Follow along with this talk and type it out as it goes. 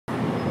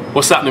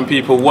What's happening,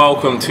 people?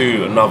 Welcome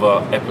to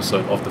another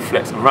episode of the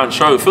Flex and Rant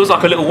Show. It feels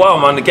like a little while,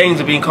 man. The games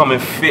have been coming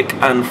thick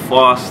and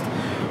fast.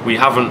 We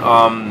haven't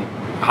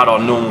had our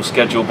normal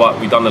schedule, but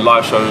we done the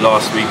live show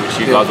last week, which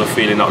you guys were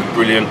feeling. That was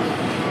brilliant.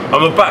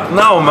 And we're back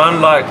now, man.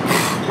 Like,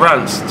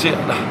 rants.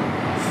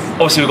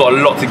 Obviously, we've got a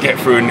lot to get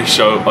through in this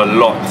show, a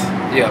lot.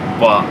 Yeah.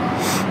 But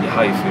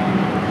how you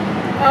feeling?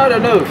 I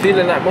don't know,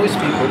 feeling like most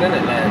people,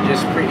 innit? Like,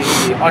 just pretty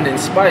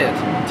uninspired,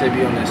 to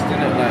be honest,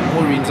 innit? Like,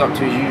 Mourinho's up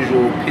to his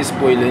usual piss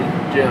boiling,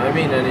 do you know what I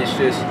mean? And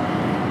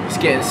it's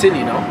getting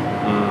silly now.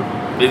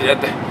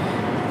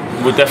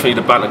 We're definitely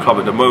the banter club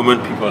at the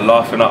moment. People are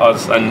laughing at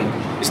us, and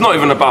it's not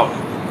even about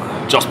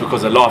just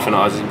because they're laughing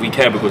at us. We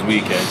care because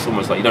we care. It's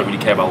almost like you don't really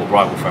care about what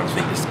rival fans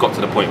think. It's got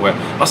to the point where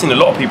I've seen a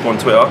lot of people on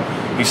Twitter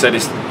who said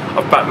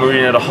I've backed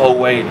Mourinho the whole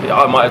way.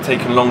 I might have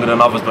taken longer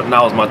than others, but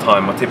now's my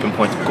time. My tipping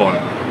points have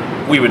gone.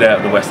 We were there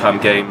at the West Ham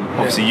game.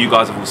 Obviously, you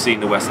guys have all seen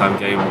the West Ham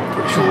game. I'm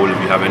pretty sure all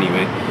of you have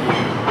anyway.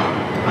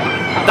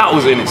 That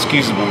was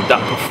inexcusable.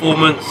 That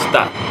performance,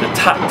 the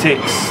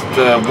tactics,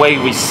 the way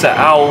we set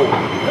out,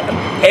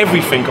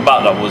 everything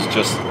about that was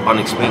just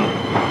unexplainable.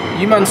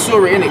 You man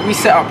saw it, innit? We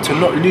set up to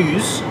not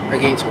lose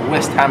against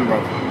West Ham,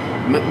 bro.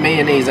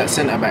 Mayonnaise at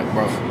centre back,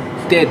 bro.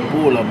 Dead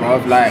baller,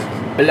 bro. Like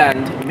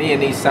bland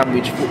mayonnaise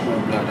sandwich football,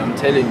 blood. I'm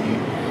telling you,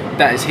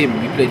 that is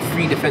him. We played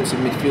 3 defensive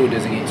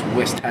midfielders against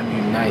West Ham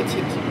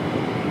United.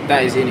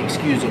 That is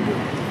inexcusable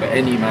for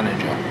any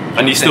manager.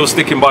 And he's still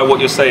sticking by what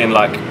you're saying,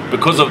 like,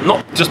 because of,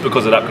 not just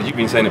because of that, because you've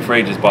been saying it for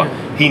ages, but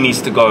he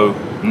needs to go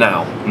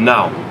now.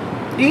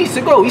 He needs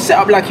to go. He set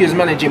up like he was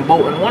managing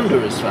Bolton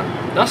Wanderers,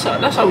 fam. That's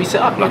how he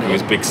set up. Like he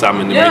was Big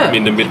Sam in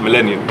the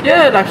mid-millennium.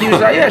 Yeah, like he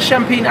was like, yeah,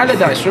 Champagne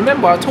Allardyce.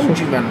 Remember, I told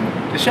you,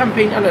 man, the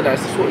Champagne Allardyce,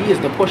 that's what he is,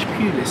 the posh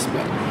pulist,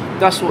 man.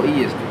 That's what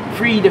he is.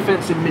 3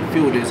 defensive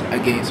midfielders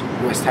against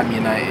West Ham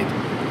United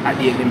at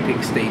the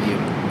Olympic Stadium.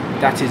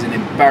 That is an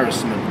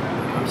embarrassment.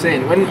 I'm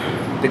saying, when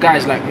the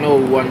guy's like, no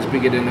one's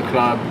bigger than the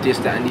club, this,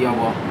 that and the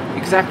other.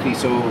 Exactly,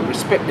 so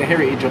respect the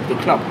heritage of the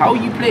club. How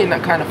are you playing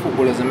that kind of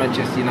football as a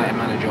Manchester United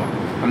manager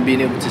and being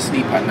able to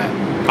sleep at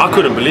night? I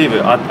couldn't believe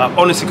it. I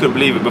honestly couldn't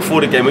believe it. Before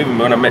the game, even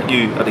when I met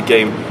you at the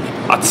game,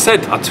 I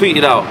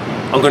tweeted out,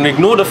 I'm going to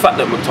ignore the fact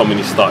that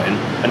McTominay's starting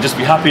and just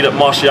be happy that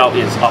Martial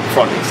is up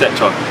front,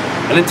 etc.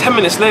 And then 10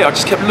 minutes later, I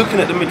just kept looking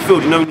at the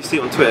midfield. You know when you see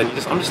it on Twitter, and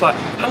I'm just like,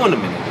 hang on a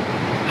minute.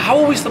 How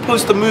are we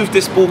supposed to move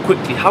this ball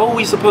quickly? How are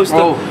we supposed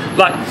to...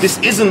 Like, this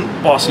isn't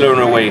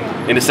Barcelona away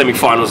in the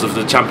semi-finals of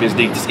the Champions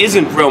League. This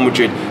isn't Real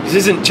Madrid. This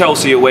isn't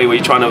Chelsea away where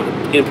you're trying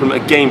to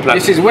implement a game plan.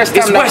 This is West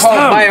Ham that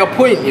can't buy a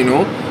point, you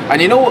know?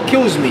 And you know what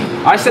kills me?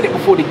 I said it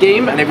before the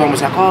game, and everyone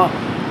was like, oh,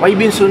 why are you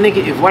being so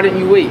negative? Why didn't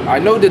you wait? I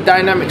know the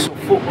dynamics of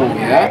football,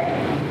 yeah?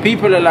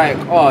 People are like,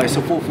 oh, it's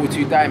a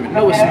 4-4-2 diamond.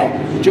 No, it's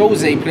not.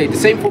 Jose played the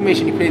same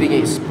formation he played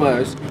against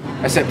Spurs,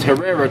 except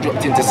Herrera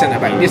dropped into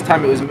centre-back. This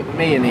time it was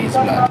mayonnaise,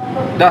 blood.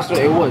 That's what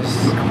it was.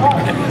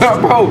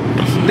 Bro,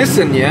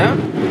 listen, yeah?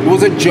 It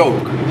was a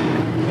joke.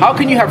 How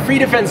can you have 3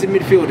 defensive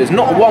midfielders,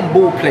 not 1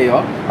 ball player?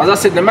 As I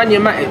said, the man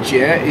Matic,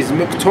 yeah, is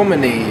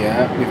McTominay,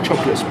 yeah, with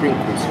chocolate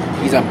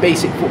sprinkles. He's a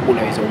basic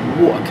footballer. He's a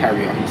water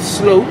carrier. He's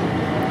slow,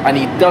 and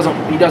he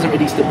doesn't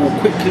release the ball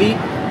quickly,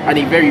 and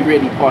he very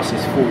rarely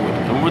passes forward.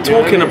 And we're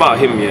talking about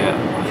him, yeah.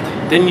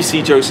 Then you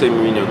see Jose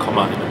Mourinho come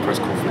out in the press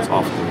conference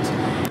afterwards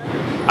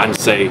and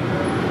say,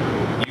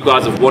 you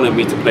guys have wanted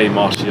me to play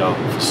Martial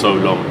for so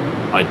long.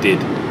 I did.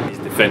 His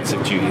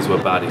defensive duties were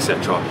bad,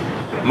 etc.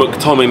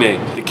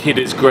 McTominay, the kid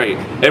is great.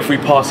 Every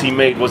pass he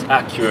made was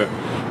accurate.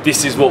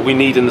 This is what we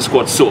need in the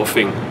squad, sort of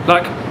thing.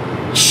 Like,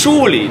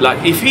 surely, like,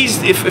 if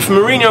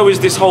Mourinho is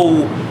this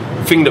whole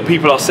thing that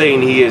people are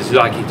saying he is,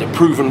 like, he's a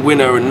proven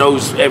winner and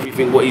knows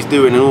everything what he's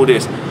doing and all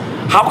this,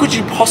 how could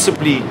you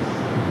possibly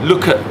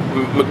look at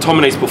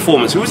McTominay's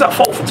performance, who was at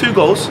fault for 2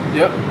 goals,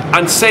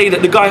 and say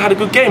that the guy had a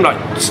good game? Like,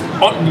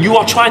 you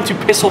are trying to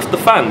piss off the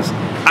fans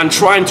and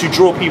trying to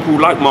draw people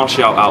like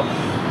Martial out,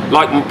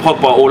 like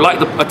Pogba, or like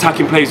the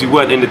attacking players who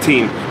weren't in the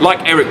team,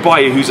 like Eric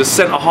Bailly, who's a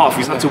centre-half,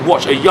 who's had to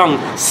watch a young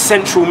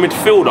central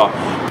midfielder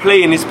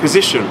play in his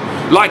position,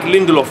 like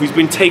Lindelof, who's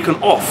been taken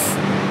off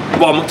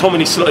while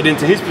McTominay slotted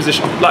into his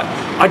position. Like,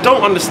 I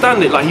don't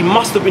understand it. Like, he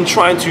must have been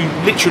trying to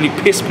literally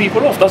piss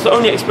people off. That's the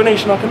only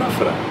explanation I can have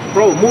for that.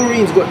 Bro,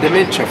 Mourinho's got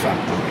dementia,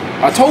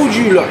 fam. I told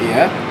you lot,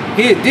 yeah.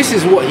 Here, this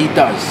is what he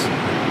does.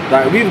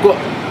 Like, we've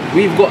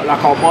got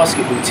like our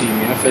basketball team,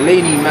 yeah.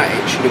 Fellaini,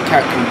 Matic,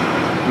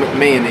 Lukaku,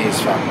 mayonnaise,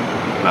 fam,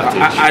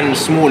 and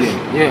Smalling,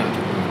 yeah.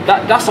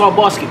 That's our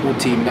basketball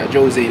team that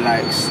Jose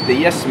likes. The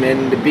yes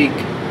men, the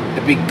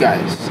big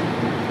guys.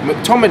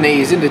 McTominay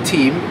is in the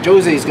team.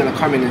 Jose is going to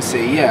come in and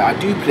say, yeah, I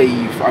do play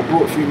youth. I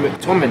brought through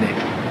McTominay.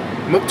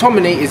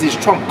 McTominay is his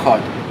trump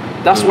card.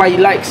 That's why he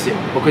likes him,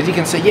 because he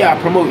can say, yeah, I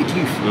promoted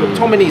youth.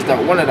 McTominay is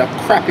one of the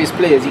crappiest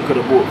players he could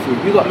have brought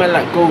through. We've got men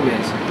like Gomez,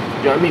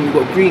 you know what I mean? We've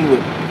got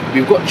Greenwood,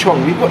 we've got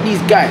Chong, we've got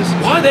these guys.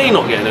 Why are they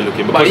not getting a look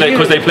in?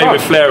 Because they play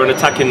with flair and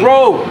attacking.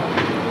 Bro,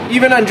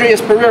 even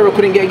Andreas Pereira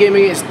couldn't get a game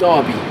against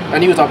Derby,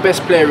 and he was our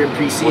best player in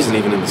pre-season. Wasn't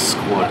even in the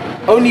squad.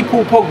 Only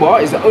Paul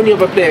Pogba is the only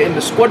other player in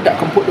the squad that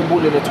can put the ball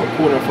in the top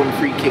corner from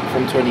free kick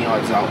from 20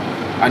 yards out.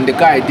 and the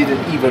guy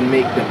didn't even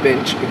make the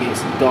bench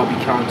against Derby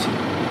County.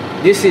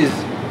 This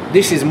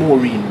is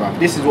Mourinho, bruv.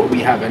 This is what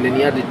we have. And then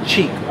he had the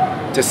cheek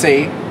to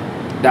say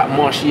that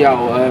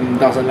Martial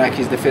doesn't like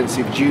his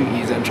defensive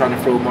duties and trying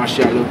to throw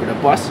Martial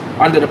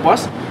under the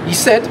bus. He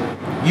said,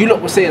 you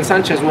lot were saying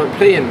Sanchez weren't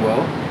playing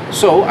well,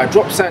 so I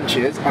dropped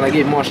Sanchez and I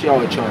gave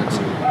Martial a chance,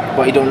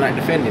 but he don't like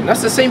defending.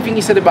 That's the same thing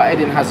he said about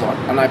Eden Hazard,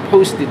 and I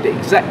posted the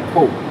exact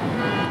quote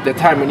the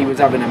time when he was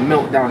having a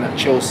meltdown at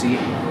Chelsea.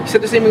 He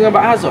said the same thing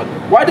about Hazard.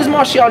 Why does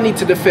Martial need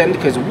to defend?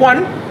 Because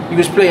one, he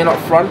was playing up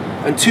front,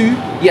 and two,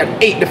 he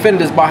had 8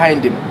 defenders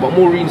behind him, but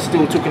Mourinho's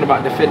still talking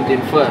about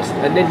defending first.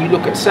 And then you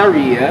look at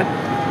Sarri here,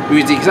 who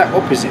is the exact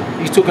opposite.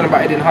 He's talking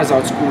about Eden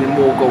Hazard scoring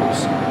more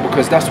goals,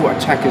 because that's what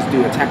attackers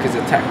do. Attackers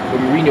attack.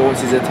 But Mourinho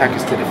wants his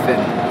attackers to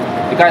defend.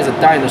 The guy's a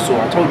dinosaur.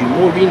 I told you,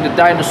 Mourinho the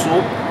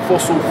dinosaur,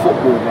 fossil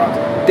football,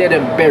 bruv. Dead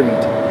and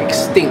buried,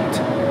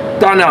 extinct,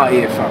 done out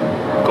here, fam.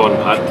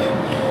 Gone.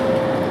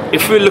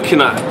 If we're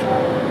looking at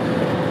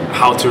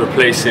how to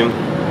replace him,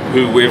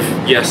 who with,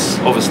 yes,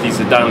 obviously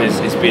Zidane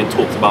is being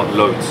talked about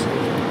loads,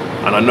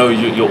 and I know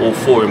you're all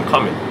for him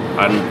coming,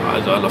 and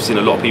I've seen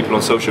a lot of people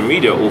on social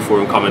media all for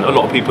him coming, a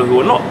lot of people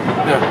who are not.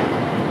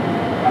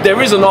 Yeah.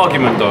 There is an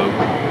argument though,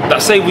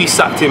 that say we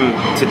sacked him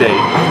today,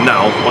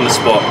 now, on the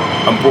spot,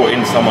 and brought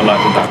in someone like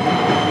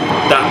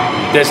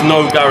that there's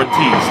no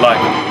guarantees.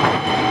 Like,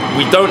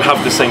 we don't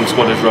have the same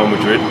squad as Real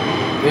Madrid,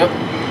 Yep.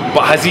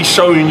 but has he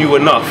shown you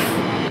enough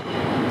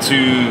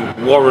to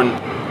warrant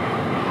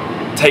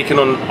taking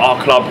on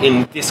our club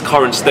in this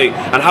current state?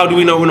 And how do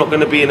we know we're not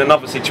going to be in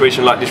another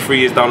situation like this 3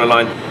 years down the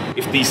line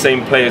if these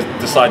same players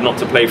decide not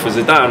to play for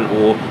Zidane,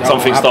 or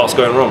something starts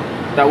going wrong?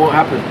 That won't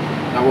happen.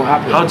 That won't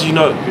happen. How do you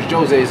know? Because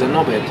Jose is a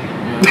knobhead. You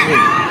know what I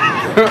mean?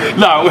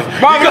 No,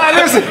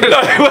 listen.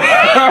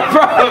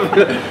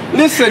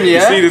 Listen,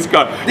 yeah. You see this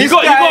guy. You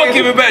got to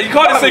give him back. You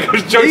can't just say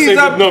because Jose's he's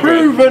a knobhead.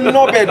 proven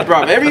knobhead,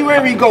 bruv.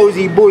 Everywhere he goes,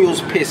 he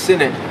boils piss,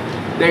 innit?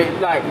 They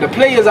like the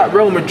players at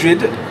Real Madrid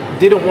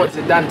didn't want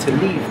Zidane to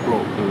leave, bro.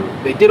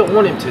 They didn't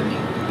want him to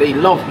leave. They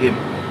love him.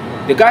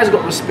 The guy's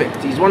got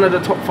respect. He's one of the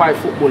top 5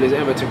 footballers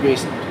ever to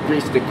grace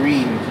the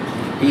green.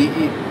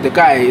 The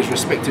guy is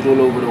respected all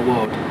over the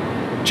world.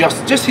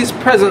 Just his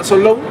presence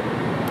alone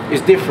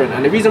is different,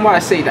 and the reason why I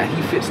say that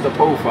he fits the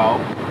profile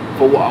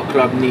for what our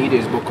club need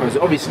is because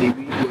obviously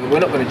we're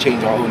not going to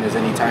change our owners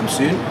anytime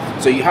soon.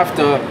 So you have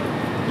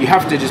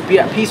to just be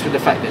at peace with the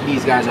fact that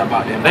these guys are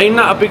about them. Ain't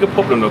that a bigger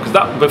problem though? Because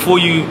that, before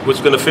you was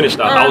going to finish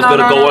that, I was going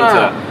to go on to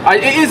that.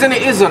 It is and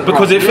it isn't.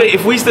 Because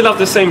if we still have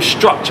the same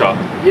structure,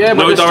 yeah,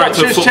 but no the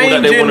director of football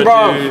that they changing,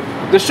 want to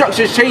do. The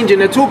structure's changing.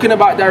 They're talking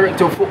about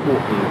director of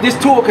football. This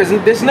talk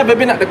there's never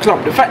been at the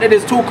club. The fact that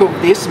there's talk of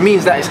this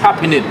means that it's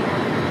happening.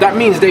 That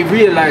means they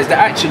realise that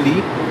actually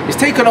it's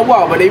taken a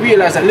while, but they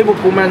realise that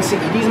Liverpool, Man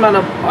City, these men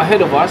are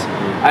ahead of us,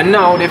 and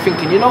now they're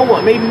thinking, you know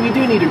what, maybe we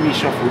do need a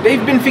reshuffle.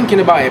 They've been thinking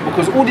about it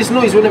because all this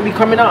noise wouldn't be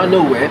coming out of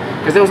nowhere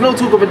because there was no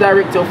talk of a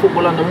director of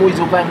football under Moyes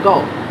or Van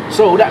Gaal.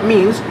 So that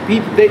means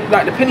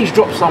like the pennies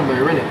dropped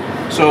somewhere, innit?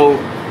 So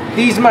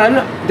these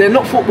men, they're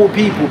not football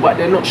people, but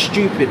they're not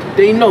stupid.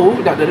 They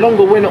know that the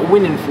longer we're not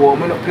winning for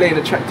and we're not playing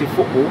attractive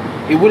football,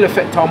 it will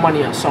affect our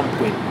money at some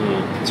point.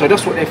 So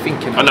that's what they're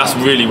thinking. And that's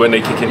really when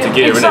they kick into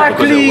gear,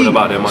 exactly. Because they're all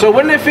about their money. So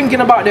when they're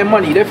thinking about their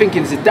money, they're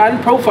thinking Zidane,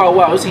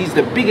 profile-wise, he's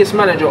the biggest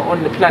manager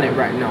on the planet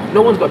right now.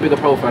 No one's got a bigger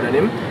profile than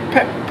him.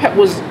 Pep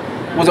was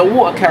a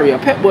water carrier.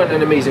 Pep weren't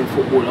an amazing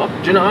footballer.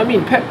 Do you know what I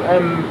mean? Pep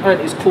earned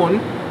his corn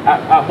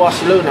at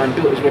Barcelona and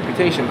built his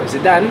reputation, but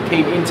Zidane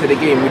came into the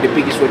game with the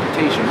biggest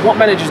reputation. What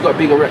manager's got a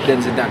bigger rep than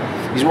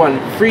Zidane? He's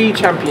won 3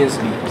 Champions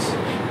Leagues,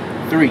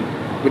 3,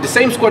 with the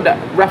same squad that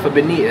Rafa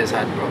Benitez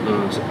had,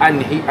 bro. So,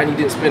 and he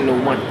didn't spend no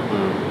money.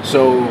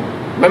 So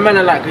when men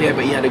are like, yeah,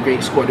 but he had a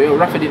great squad. Well,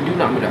 Rafa didn't do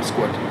nothing with that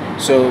squad.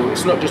 So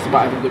it's not just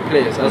about having good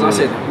players. As I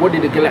said, what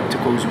did the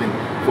Galacticos win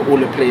for all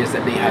the players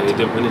that they had? They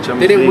didn't win the Champions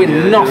They didn't League,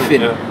 win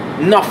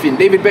nothing. Nothing.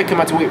 David Beckham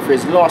had to wait for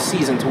his last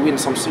season to win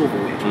some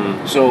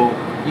silverware. So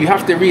you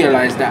have to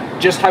realise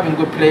that just having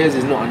good players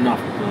is not enough.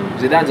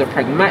 Zidane's a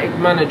pragmatic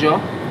manager.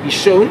 He's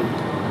shown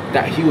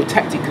that he will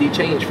tactically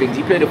change things.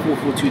 He played a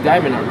 4-4-2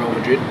 diamond at Real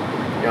Madrid.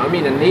 You know what I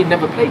mean? And they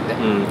never played that.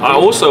 I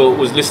also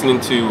was listening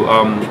to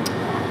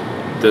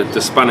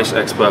the Spanish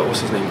expert,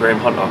 what's his name? Graham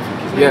Hunter, I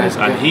think his name is.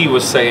 And he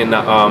was saying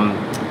that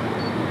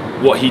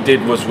what he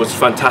did was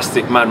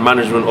fantastic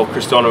management of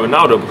Cristiano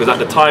Ronaldo, because at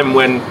the time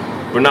when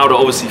Ronaldo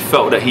obviously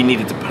felt that he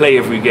needed to play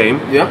every game,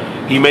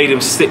 he made him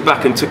sit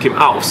back and took him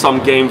out of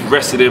some games,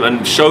 rested him,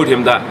 and showed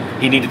him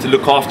that he needed to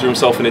look after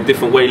himself in a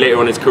different way later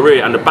on in his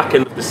career. And the back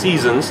end of the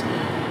seasons,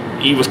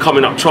 he was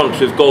coming up trumps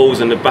with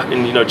goals in the back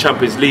in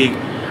Champions League,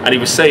 and he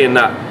was saying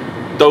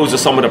that those are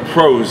some of the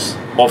pros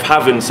of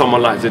having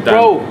someone like Zidane.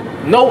 Bro,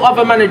 no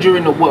other manager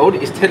in the world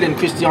is telling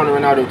Cristiano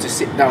Ronaldo to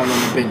sit down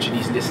on the bench and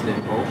he's listening,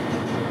 bro.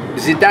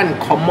 Zidane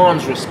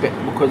commands respect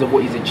because of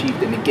what he's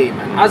achieved in the game,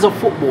 and as a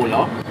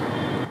footballer,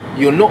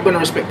 you're not going to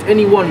respect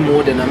anyone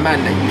more than a man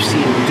that you've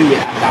seen do it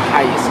at the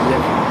highest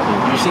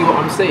level. You see what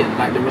I'm saying?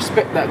 Like the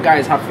respect that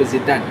guys have for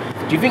Zidane.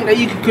 Do you think that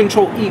you can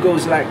control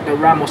egos like the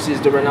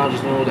Ramoses, the Ronaldos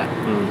and all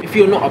that? If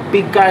you're not a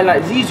big guy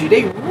like Zizou,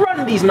 they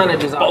run these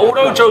managers out. But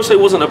although Jose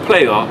wasn't a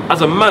player,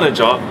 as a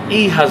manager,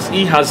 he has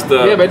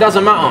the... Yeah, but it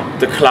doesn't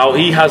matter. The clout,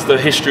 he has the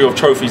history of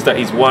trophies that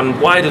he's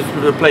won. Why does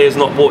the players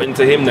not bought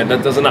into him then?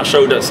 Doesn't that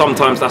show that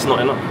sometimes that's not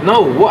enough?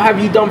 No, what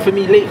have you done for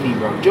me lately,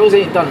 bro? Jose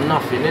ain't done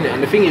nothing, innit?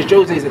 And the thing is,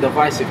 Jose is a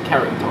divisive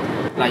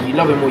character. Like, you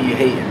love him or you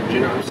hate him, do you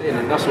know what I'm saying?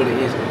 And that's what it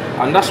is.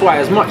 And that's why,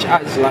 as much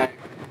as, like,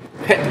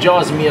 Pep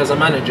jars me as a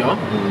manager,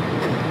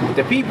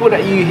 the people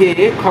that you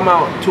hear come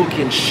out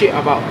talking shit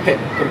about Pep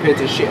compared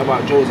to shit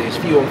about Jose, it's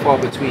few and far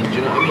between, do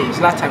you know what I mean?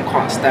 Zlatan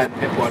can't stand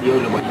Pep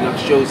Guardiola, but he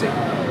loves Jose.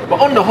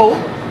 But on the whole,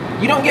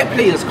 you don't get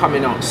players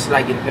coming out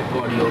slagging Pep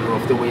Guardiola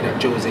off the way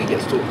that Jose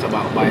gets talked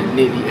about by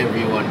nearly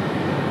everyone.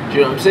 Do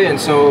you know what I'm saying?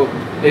 So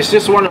it's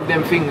just one of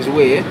them things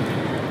where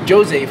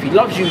Jose, if he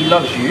loves you, he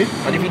loves you,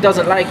 and if he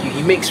doesn't like you,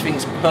 he makes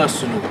things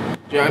personal.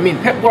 Do you know what I mean?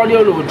 Pep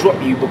Guardiola will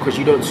drop you because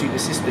you don't suit the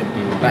system.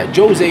 Like,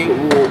 Jose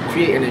will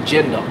create an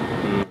agenda,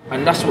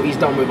 and that's what he's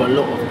done with a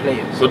lot of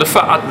players. So the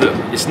fact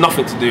that it's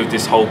nothing to do with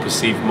this whole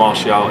perceived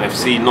Martial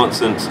FC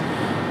nonsense,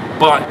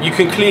 but you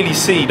can clearly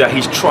see that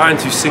he's trying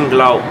to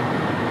single out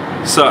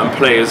certain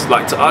players.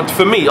 Like,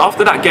 for me,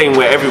 after that game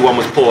where everyone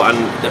was poor and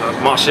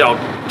Martial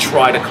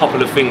tried a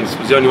couple of things,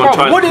 was the only one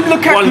trying. What did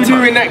Lukaku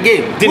do in that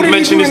game? Didn't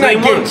mention his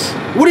name once.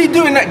 What did he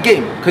do in that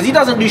game? Because he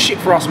doesn't do shit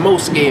for us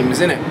most games,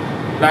 innit?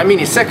 Like, I mean,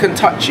 his second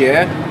touch,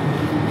 yeah.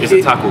 It's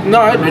a tackle.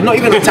 No, not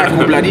even a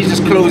tackle, blood. He's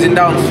just closing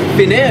down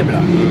thin air,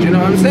 blood. Do you know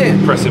what I'm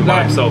saying? Pressing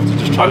by himself to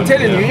just try. I'm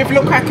telling you, if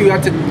Lukaku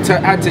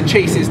had to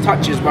chase his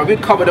touches, but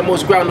we'd cover the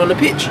most ground on the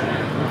pitch.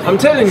 I'm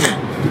telling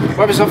you,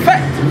 but it's a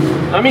fact.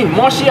 I mean,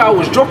 Martial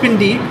was dropping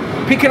deep,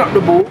 picking up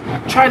the ball,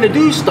 trying to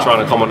do stuff. Trying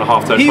to come on the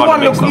half turn. He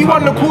won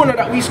the corner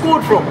that we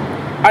scored from,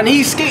 and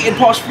he skated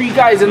past 3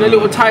 guys in a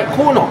little tight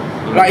corner.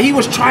 Like, he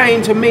was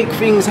trying to make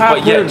things happen.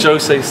 But yet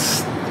Jose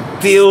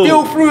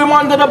still threw him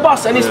under the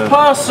bus, and it's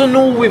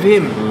personal with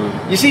him.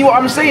 You see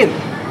what I'm saying?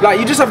 Like,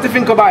 you just have to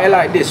think about it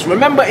like this.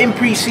 Remember in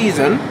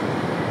pre-season,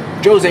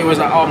 Jose was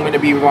like, oh, I'm going to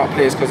be without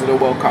players because of the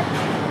World Cup.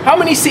 How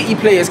many City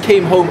players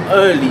came home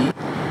early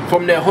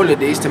from their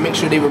holidays to make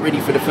sure they were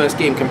ready for the first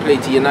game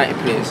compared to United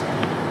players?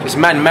 It's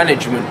man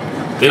management.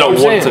 They don't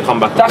want to come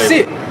back. That's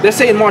it. They're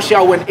saying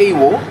Martial went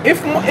AWOL.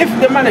 If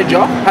the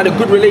manager had a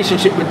good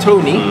relationship with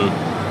Tony,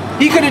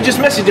 he could have just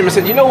messaged him and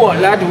said, you know what,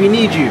 lad, we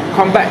need you.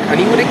 Come back. And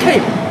he would have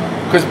came.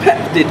 Because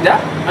Pep did that,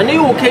 and they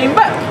all came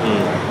back.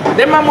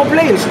 Their man were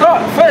playing.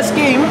 First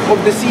game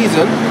of the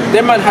season,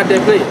 their man had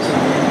their players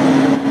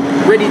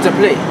ready to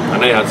play.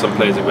 And they had some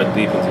players that went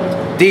deep into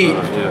it. Deep.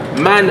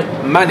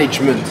 Man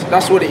management.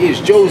 That's what it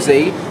is.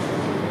 Jose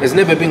has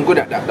never been good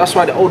at that. That's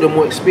why the older,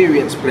 more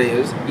experienced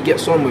players he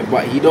gets on with,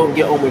 but he don't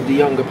get on with the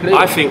younger players.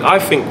 I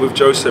think with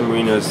Jose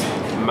Mourinho's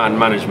man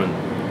management,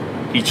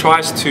 he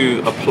tries to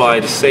apply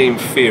the same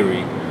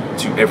theory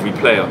to every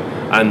player.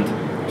 And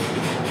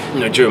you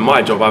know, during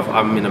my job,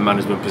 I'm in a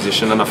management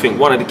position, and I think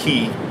one of the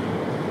key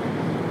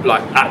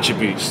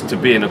attributes to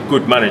being a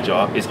good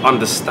manager is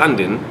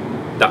understanding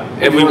that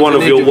every one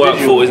of your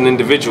workforce is an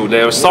individual.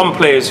 There are some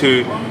players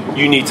who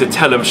you need to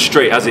tell them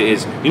straight as it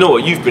is. You know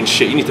what? You've been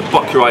shit. You need to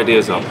buck your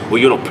ideas up, or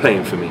you're not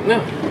playing for me.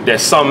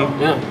 There's some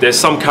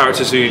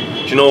characters who, do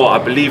you know what?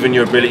 I believe in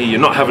your ability.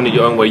 You're not having it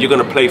your own way. You're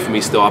going to play for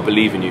me still. I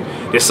believe in you.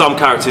 There's some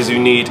characters who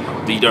need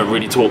that you don't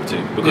really talk to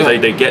because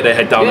they get their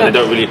head down and they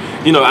don't really,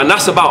 you know. And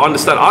that's about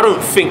understanding. I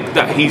don't think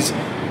that he's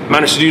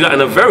managed to do that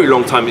in a very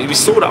long time. We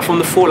saw that from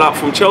the fallout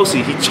from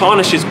Chelsea. He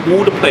tarnishes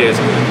all the players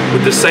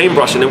with the same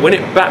brush, and then when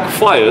it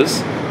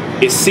backfires,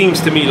 it seems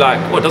to me like,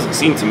 well, it doesn't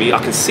seem to me, I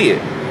can see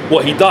it.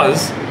 What he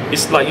does,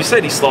 it's like you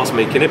said, he starts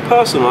making it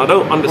personal. I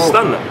don't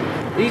understand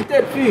that. He's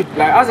dead food.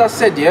 Like, as I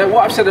said,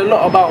 what I've said a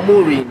lot about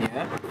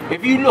Mourinho,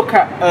 if you look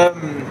at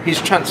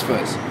his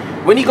transfers,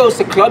 when he goes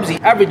to clubs, he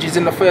averages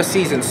in the first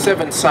season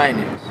 7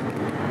 signings.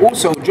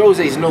 Also,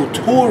 Jose is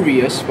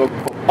notorious for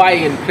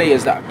buying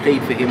players that have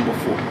played for him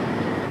before.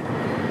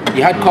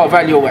 He had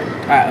Carvalho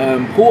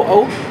at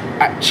Porto,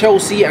 at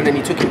Chelsea, and then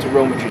he took him to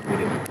Real Madrid with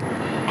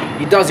him.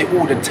 He does it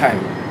all the time.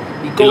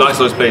 He likes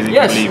those players he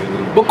can believe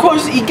in.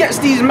 Because he gets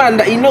these men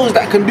that he knows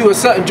that can do a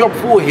certain job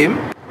for him.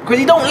 Because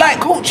he don't like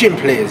coaching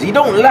players. He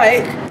don't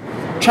like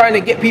trying to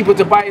get people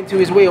to buy into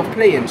his way of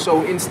playing.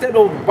 So instead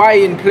of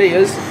buying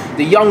players,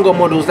 the younger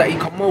models that he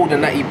can mold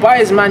and that he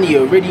buys, man, he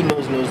already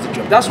knows the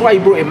job. That's why he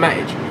brought in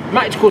Matic.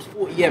 Matic cost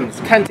 40 M's.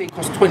 Kante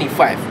cost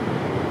 25.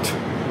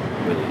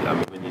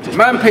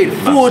 Man paid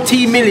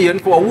 40 million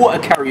for a water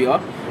carrier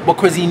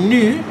because he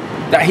knew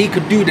that he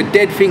could do the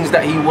dead things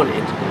that he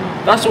wanted.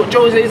 That's what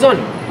Jose is on.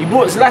 He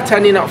brought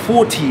Zlatan in at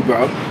 40,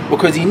 bro,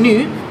 because he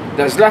knew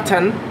that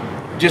Zlatan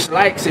just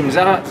likes him.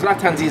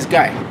 Zlatan's his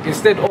guy.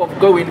 Instead of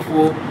going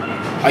for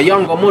a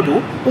younger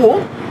model,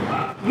 or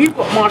we've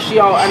got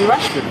Martial and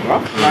Rashford, bro.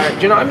 Like,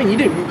 do you know what I mean? You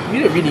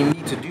didn't really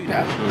need to do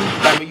that.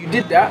 Like, but you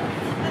did that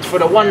for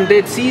the one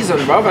dead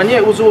season, bro. And yeah,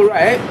 it was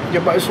alright.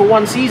 Yeah, but it's for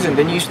one season.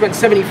 Then you spent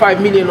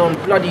 75 million on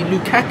bloody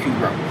Lukaku,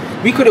 bro.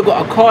 We could have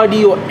got a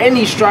Cardi or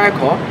any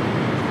striker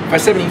for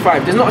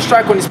 75. There's not a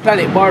striker on this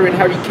planet, barring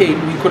Harry Kane,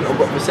 we couldn't have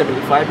got for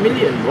 75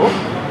 million, bro.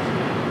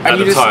 At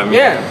the time,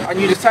 yeah, and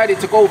you decided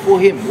to go for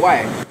him.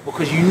 Why?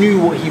 Because you knew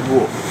what he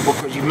brought.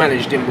 Because you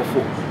managed him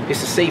before.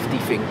 It's a safety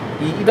thing.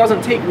 He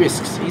doesn't take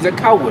risks. He's a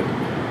coward.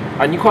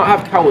 And you can't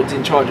have cowards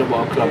in charge of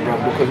our club, bro,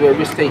 because we're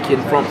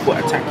risk-taking,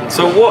 front-foot attacking.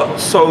 So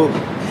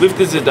with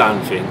the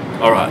Zidane thing,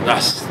 all right,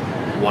 that's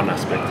one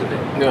aspect of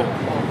it.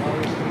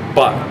 Yeah.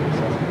 But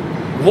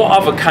what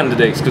other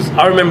candidates? Because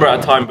I remember at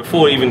a time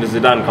before even the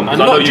Zidane comes. And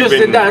not just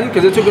Zidane,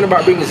 because they're talking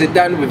about bringing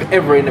Zidane with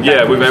Evra in the back room.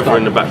 Yeah, with Evra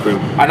in the back room.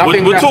 And I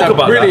think that's a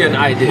brilliant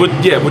idea.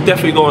 We'll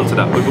definitely go on to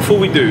that. But before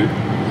we do,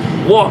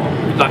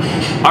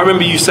 I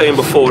remember you saying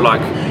before,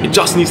 like, it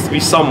just needs to be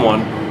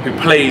someone who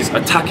plays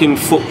attacking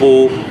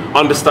football,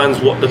 understands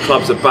what the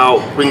club's about,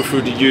 bring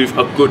through the youth,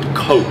 a good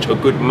coach, a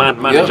good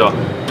manager.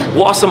 Yep.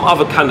 What are some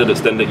other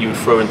candidates then that you would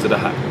throw into the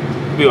hat?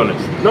 Be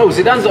honest. No,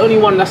 Zidane's the only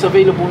one that's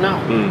available now.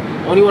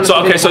 Only one.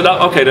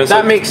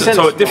 That makes sense.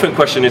 So a different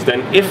question is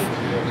then,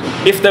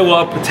 if there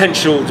were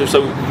potential,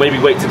 so maybe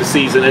wait to the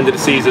season, end of the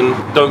season,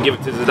 don't give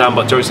it to Zidane,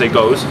 but Jose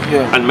goes,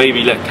 and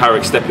maybe let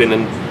Carrick step in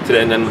and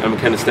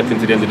McKenna step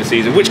into the end of the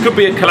season, which could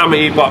be a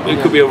calamity, but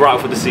it could be a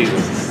route for the season.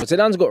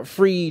 Zidane's got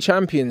 3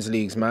 Champions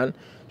Leagues, man. Do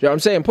you know what I'm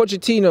saying?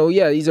 Pochettino,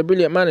 yeah, he's a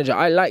brilliant manager.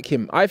 I like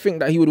him. I think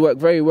that he would work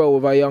very well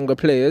with our younger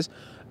players.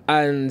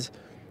 And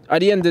at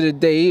the end of the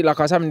day, like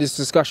I was having this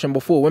discussion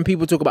before, when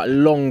people talk about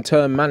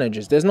long-term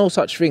managers, there's no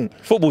such thing.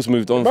 Football's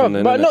moved on from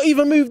then. But not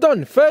even moved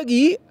on.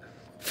 Fergie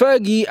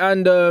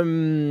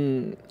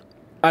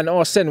and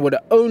Arsene were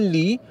the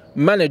only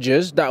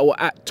managers that were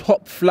at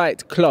top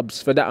flight clubs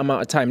for that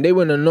amount of time. They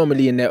were an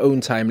anomaly in their own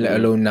time, let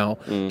alone now.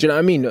 Do you know what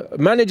I mean?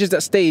 Managers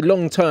that stay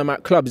long term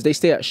at clubs, they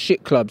stay at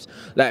shit clubs,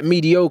 like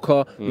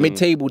mediocre,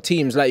 mid-table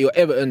teams, like your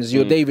Evertons,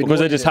 your David.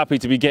 Because they're just happy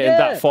to be getting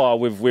that far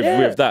with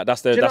that.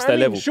 That's their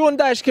level. Sean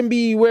Dyche can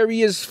be where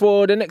he is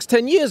for the next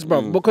 10 years,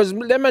 bro, because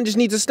that man just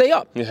needs to stay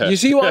up. Yeah. You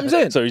see what I'm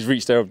saying? So he's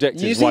reached their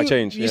objectives. Why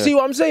change? You see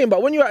what I'm saying?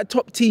 But when you're at a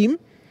top team,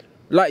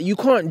 like, you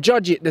can't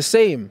judge it the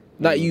same.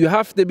 Like, you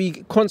have to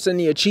be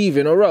constantly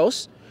achieving, or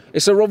else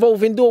it's a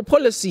revolving door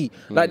policy.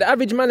 Like, the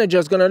average manager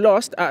is going to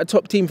last at a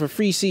top team for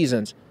 3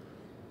 seasons.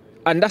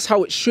 And that's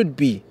how it should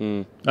be.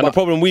 And the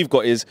problem we've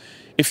got is,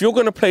 if you're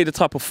going to play the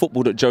type of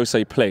football that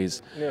Jose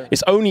plays,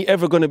 it's only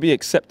ever going to be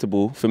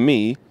acceptable for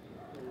me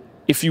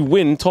if you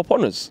win top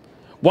honours.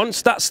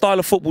 Once that style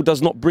of football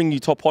does not bring you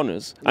top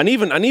honours, and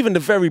even the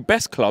very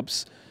best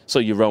clubs, so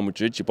your Real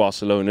Madrid, your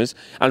Barcelonas,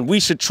 and we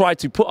should try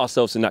to put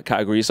ourselves in that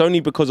category. It's only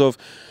because of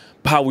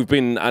how we've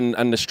been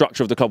and the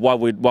structure of the club while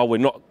we're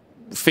not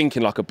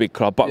thinking like a big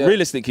club. But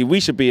realistically, we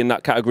should be in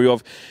that category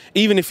of,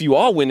 even if you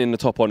are winning the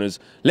top honours,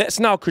 let's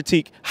now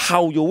critique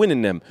how you're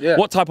winning them.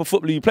 What type of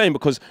football are you playing?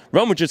 Because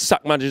Real Madrid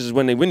sack managers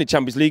when they win the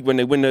Champions League, when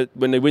they win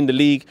the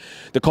league,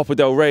 the Copa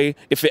del Rey,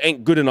 if it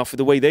ain't good enough for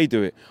the way they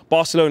do it.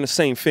 Barcelona,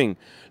 same thing.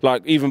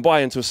 Like, even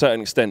Bayern to a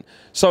certain extent.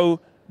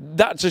 So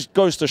that just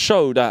goes to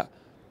show that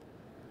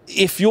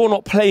if you're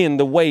not playing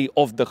the way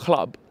of the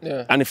club,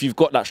 and if you've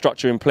got that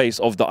structure in place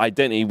of the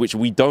identity, which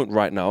we don't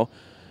right now,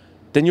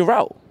 then you're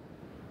out.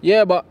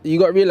 Yeah, but you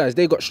got to realise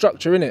they got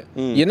structure in it.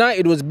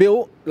 United was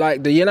built,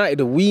 like the United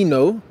that we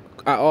know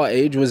at our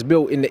age was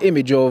built in the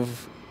image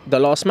of the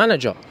last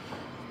manager.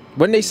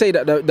 When they say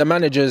that the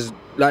managers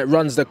like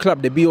runs the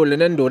club, the be all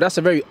and end all, that's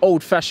a very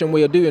old-fashioned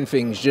way of doing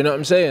things. Do you know what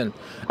I'm saying?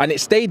 And it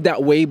stayed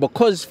that way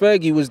because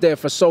Fergie was there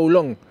for so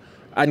long,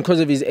 and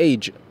because of his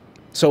age.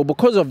 So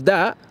because of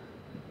that,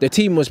 the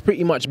team was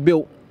pretty much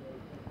built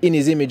in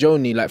his image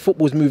only. Like,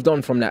 football's moved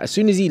on from that. As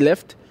soon as he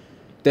left,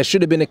 there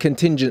should have been a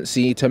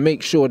contingency to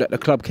make sure that the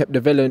club kept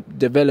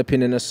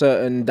developing in a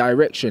certain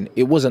direction.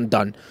 It wasn't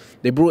done.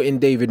 They brought in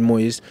David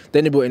Moyes,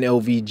 then they brought in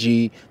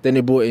LVG, then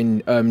they brought in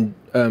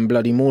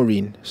bloody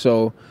Mourinho.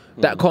 So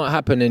that can't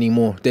happen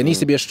anymore. There needs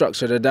to be a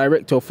structure. The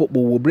director of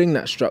football will bring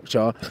that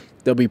structure.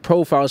 There'll be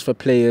profiles for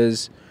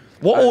players.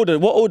 What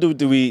order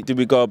do we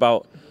go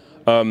about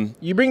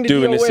you bring the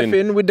DOF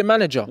in with the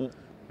manager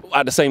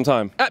at the same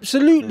time?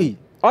 Absolutely.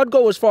 I'd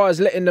go as far as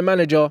letting the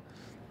manager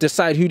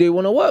decide who they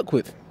want to work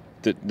with.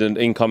 The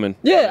incoming.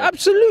 Yeah,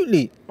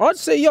 absolutely. I'd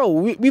say, yo,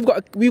 we've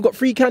got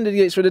 3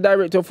 candidates for the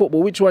director of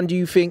football. Which one do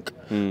you think?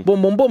 Boom,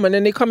 boom, boom, and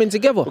then they come in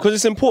together. Because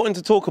it's important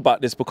to talk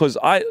about this, because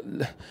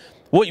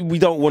what we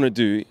don't want to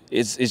do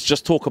is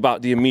just talk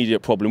about the immediate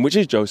problem, which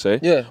is Jose.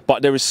 Yeah.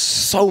 But there is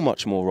so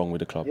much more wrong with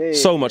the club.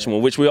 So much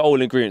more, which we're all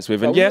in agreement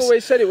with. And we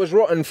always said it was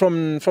rotten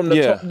from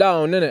the top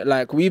down, innit?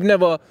 Like, we've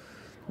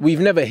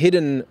never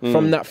hidden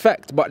from that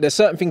fact. But there's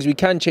certain things we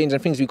can change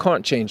and things we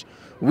can't change.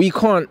 We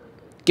can't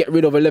get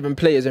rid of 11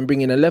 players and bring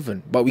in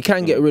 11, but we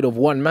can get rid of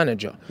 1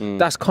 manager.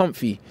 That's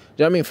comfy. Do you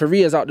know what I mean?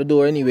 Faria's out the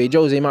door anyway.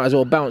 Jose might as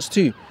well bounce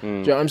too. Do you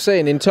know what I'm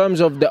saying? In terms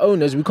of the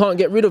owners, we can't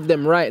get rid of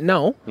them right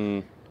now.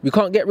 We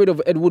can't get rid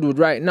of Ed Woodward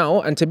right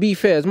now. And to be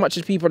fair, as much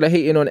as people are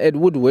hating on Ed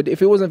Woodward,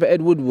 if it wasn't for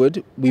Ed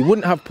Woodward, we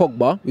wouldn't have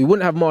Pogba, we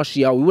wouldn't have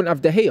Martial, we wouldn't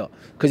have De Gea.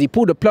 Because he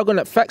pulled the plug on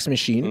that fax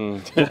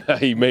machine.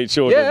 He made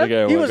sure that De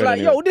Gea he was like,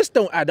 anyway. yo, this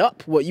don't add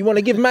up. What, you want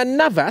to give man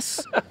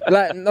Navas?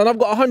 Like, and I've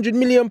got a £100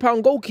 million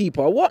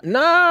goalkeeper. What?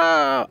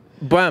 Nah.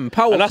 Bam,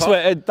 power. And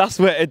that's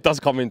where Ed does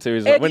come into,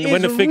 is like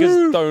when the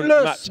figures don't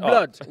match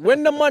up.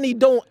 When the money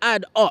don't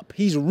add up,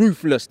 he's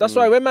ruthless. That's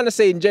why when man are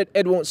saying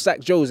Ed won't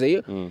sack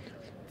Jose,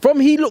 from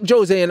he looked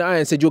Jose in the eye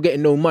and said, you're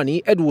getting no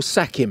money, Ed will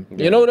sack him.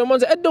 You know, the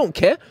ones that Ed don't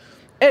care.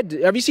 Ed,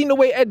 have you seen the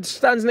way Ed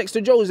stands next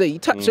to Jose? He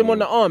taps him on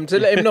the arm to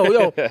let him know,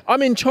 yo,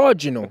 I'm in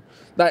charge, you know.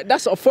 Like,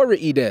 that's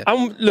authority there.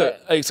 Look,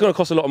 it's going to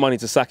cost a lot of money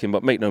to sack him,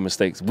 but make no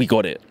mistakes, we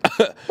got it.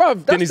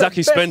 Bruv, Didn't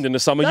exactly spend in the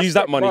summer, use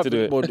that money to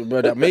do it.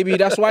 Brother, maybe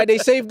that's why they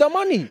saved the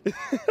money.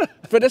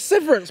 For the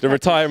severance. The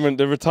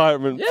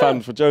retirement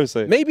fund for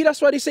Jose. Maybe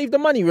that's why they saved the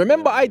money.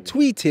 Remember, I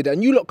tweeted,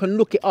 and you lot can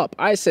look it up.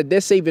 I said they're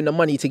saving the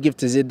money to give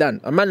to Zidane.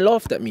 A man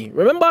laughed at me.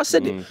 Remember, I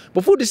said it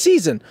before the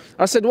season.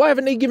 I said, why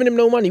haven't they given him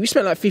no money? We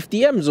spent like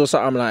 50 M's or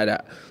something like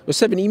that, or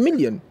 70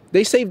 million.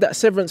 They saved that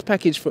severance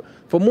package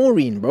for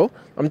Maureen, bro.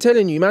 I'm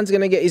telling you, man's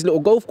gonna get his little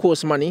golf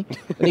course money,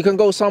 and he can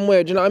go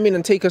somewhere. Do you know what I mean?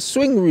 And take a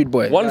swing, rude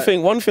boy. One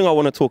thing I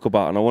want to talk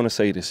about, and I want to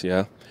say this,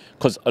 yeah,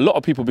 because a lot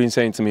of people have been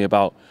saying to me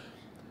about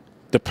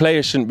the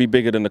players shouldn't be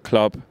bigger than the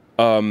club,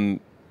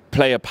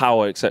 player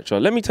power, etc.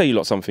 Let me tell you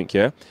lot something,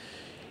 yeah.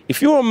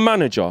 If you're a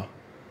manager,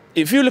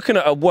 if you're looking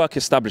at a work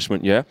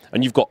establishment, yeah,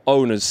 and you've got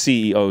owners,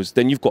 CEOs,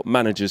 then you've got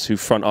managers who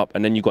front up,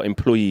 and then you've got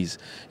employees,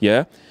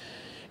 yeah.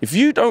 If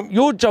you don't,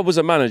 your job as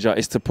a manager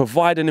is to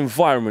provide an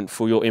environment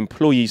for your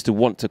employees to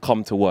want to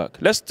come to work.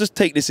 Let's just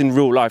take this in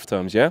real life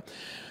terms, yeah?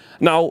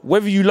 Now,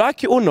 whether you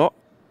like it or not,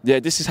 yeah,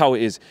 this is how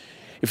it is.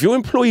 If your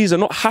employees are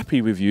not happy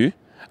with you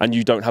and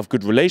you don't have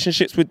good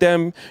relationships with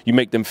them, you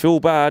make them feel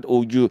bad,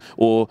 or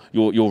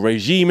your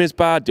regime is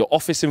bad, your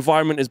office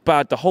environment is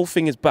bad, the whole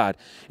thing is bad.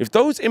 If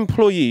those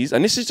employees,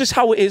 and this is just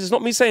how it is, it's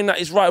not me saying that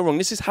it's right or wrong,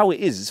 this is how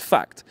it is, it's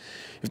fact.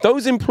 If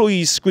those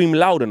employees scream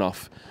loud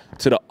enough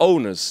to the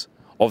owners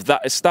of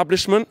that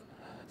establishment,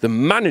 the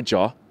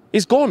manager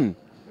is gone.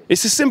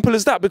 It's as simple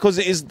as that, because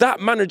it is that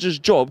manager's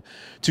job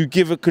to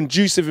give a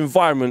conducive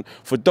environment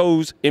for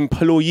those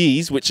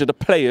employees, which are the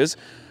players,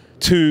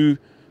 to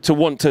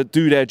want to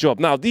do their job.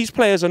 Now, these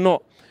players are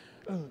not,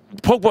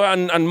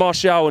 Pogba and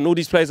Martial and all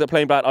these players that are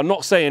playing bad are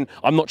not saying,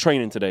 I'm not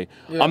training today.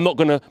 Yeah. I'm not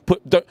going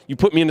to you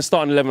put me in the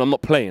starting 11, I'm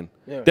not playing.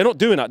 Yeah. They're not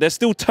doing that. They're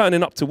still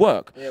turning up to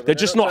work. Yeah, they're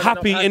just not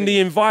happy in the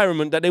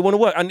environment that they want to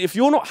work. And if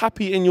you're not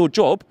happy in your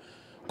job,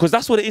 because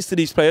that's what it is to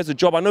these players, a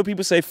job. I know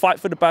people say fight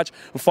for the badge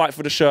and fight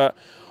for the shirt,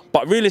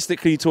 but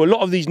realistically, to a lot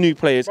of these new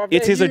players,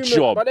 it is a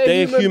job.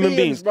 They're human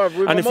beings.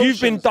 And if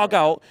you've been dug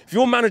out, if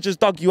your manager's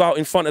dug you out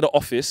in front of the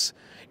office,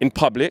 in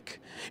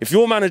public, if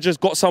your manager's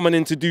got someone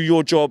in to do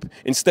your job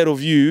instead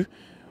of you,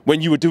 when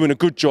you were doing a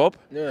good job,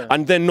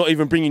 and then not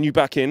even bringing you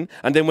back in,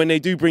 and then when they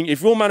do bring,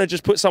 if your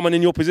manager's put someone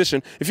in your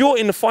position, if you're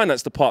in the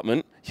finance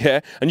department, yeah,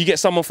 and you get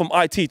someone from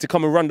IT to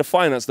come and run the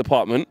finance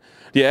department,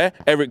 yeah,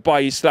 Eric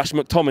Bailly /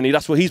 McTominay,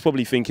 that's what he's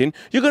probably thinking,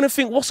 you're going to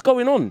think, what's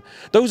going on?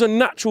 Those are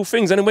natural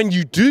things. And then when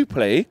you do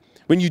play,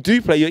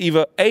 you're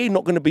either A,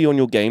 not going to be on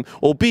your game,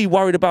 or B,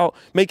 worried about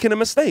making a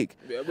mistake.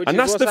 Yeah, and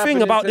that's the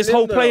thing about this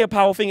whole player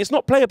power thing. It's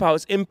not player power,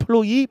 it's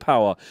employee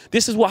power.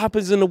 This is what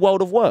happens in the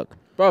world of work.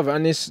 Brother,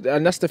 and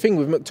that's the thing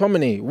with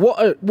McTominay.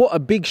 What a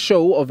big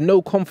show of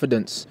no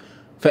confidence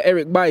for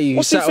Eric Bailly,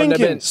 who sat on the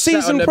bench.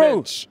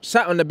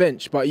 Sat on the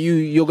bench, but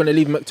you're going to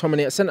leave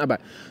McTominay at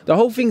centre-back. The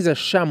whole thing's a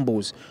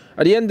shambles.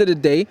 At the end of the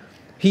day,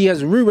 he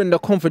has ruined the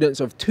confidence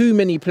of too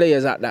many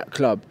players at that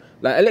club.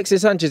 Like,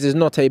 Alexis Sanchez is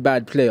not a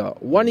bad player.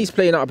 One, he's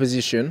playing out of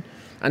position,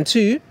 and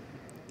two,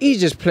 he's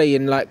just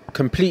playing like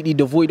completely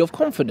devoid of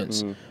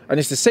confidence. And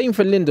it's the same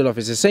for Lindelof,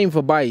 it's the same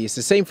for Bailly, it's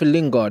the same for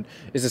Lingard,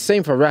 it's the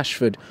same for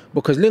Rashford,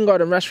 because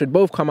Lingard and Rashford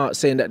both come out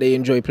saying that they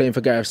enjoy playing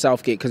for Gareth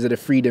Southgate because of the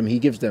freedom he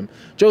gives them.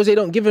 Jose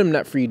don't give him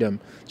that freedom.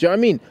 Do you know what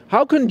I mean?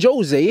 How can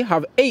Jose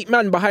have 8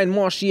 men behind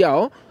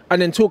Martial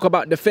and then talk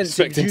about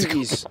defensive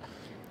duties?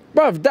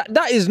 Bruv,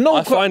 that is no...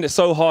 I find it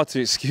so hard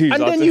to excuse.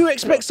 And then you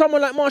expect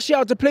someone like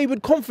Martial to play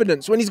with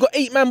confidence when he's got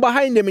 8 men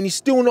behind him and he's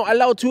still not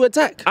allowed to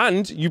attack.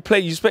 And you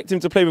expect him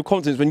to play with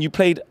confidence when you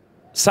played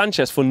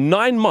Sanchez for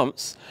 9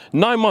 months.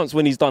 9 months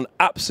when he's done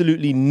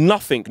absolutely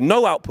nothing,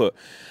 no output.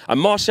 And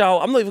Martial,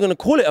 I'm not even going to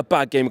call it a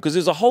bad game because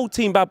there's a whole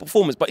team bad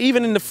performance. But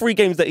even in the 3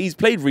 games that he's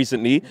played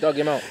recently... Dug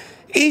him out.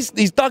 He's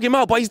dug him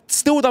out, but he's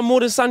still done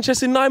more than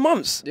Sanchez in 9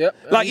 months. Yep.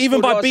 Like,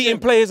 even by beating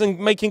players and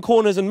making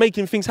corners and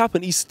making things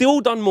happen, he's still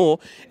done more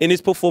in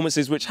his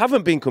performances, which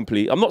haven't been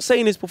complete. I'm not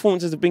saying his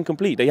performances have been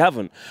complete. They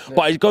haven't. Yeah.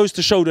 But it goes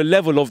to show the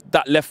level of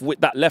that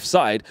left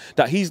side,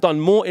 that he's done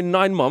more in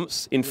 9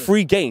 months in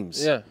 3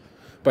 games. Yeah.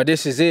 But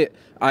this is it.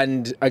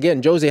 And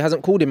again, Jose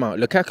hasn't called him out.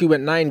 Lukaku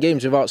went 9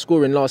 games without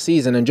scoring last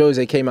season, and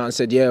Jose came out and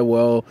said, yeah,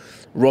 well,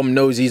 Rom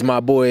knows he's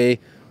my boy.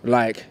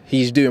 like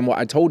he's doing what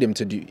I told him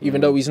to do,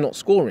 even though he's not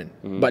scoring.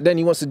 But then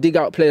he wants to dig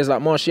out players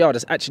like Martial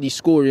that's actually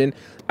scoring,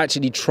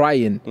 actually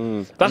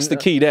trying. That's the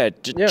key there.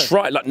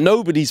 Try, like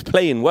nobody's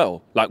playing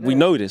well. Like we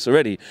know this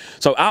already.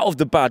 So out of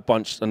the bad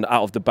bunch and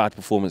out of the bad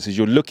performances,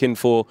 you're looking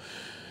for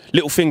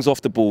little things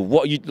off the ball.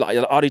 What are you like?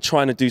 Are they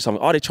trying to do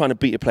something? Are they trying to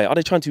beat a player? Are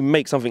they trying to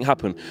make something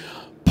happen?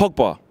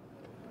 Pogba.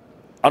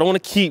 I don't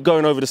want to keep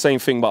going over the same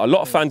thing, but a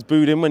lot of fans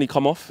booed him when he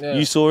come off.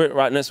 You saw it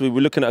right next. We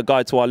were looking at a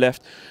guy to our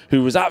left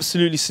who was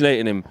absolutely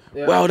slating him.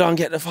 Well done,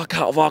 get the fuck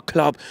out of our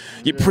club.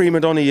 You prima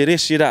donna, you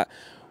this, you that.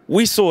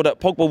 We saw that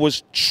Pogba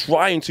was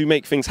trying to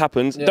make things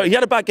happen. He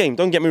had a bad game,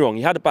 don't get me wrong.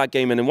 He had a bad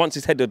game, and then once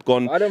his head had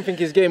gone... I don't think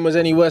his game was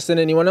any worse than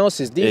anyone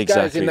else's. These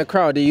guys in the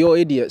crowd, they're your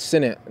idiots,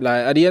 innit?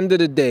 Like, at the end of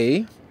the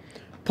day,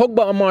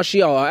 Pogba and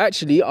Martial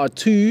are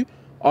two...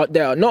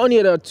 They are not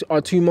only our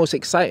two most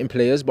exciting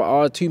players, but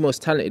our two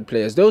most talented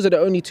players. Those are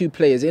the only two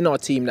players in our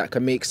team that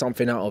can make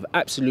something out of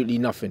absolutely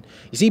nothing.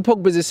 You see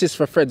Pogba's assist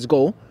for Fred's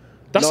goal.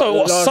 That's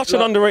such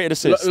an underrated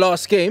assist.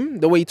 Last game,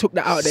 the way he took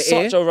that out of the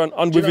air. Such a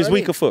run with his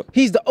weaker foot.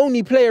 He's the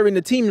only player in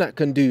the team that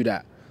can do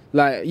that.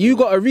 Like, you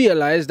got to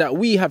realise that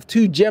we have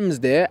two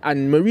gems there,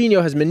 and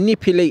Mourinho has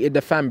manipulated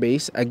the fan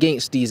base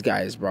against these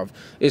guys, bruv.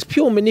 It's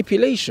pure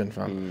manipulation,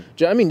 fam. Do you know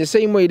what I mean? The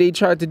same way they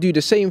tried to do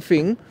the same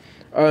thing.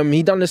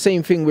 He done the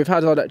same thing with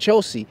Hazard at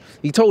Chelsea.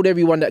 He told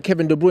everyone that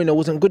Kevin De Bruyne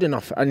wasn't good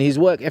enough and his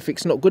work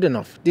ethic's not good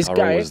enough. This How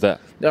guy, wrong was that?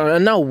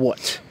 And now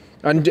what?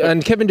 And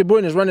Kevin De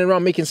Bruyne is running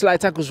around making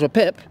slide tackles for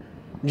Pep.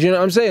 Do you know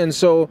what I'm saying?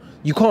 So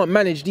you can't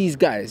manage these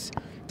guys.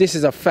 This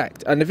is a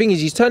fact. And the thing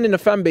is, he's turning the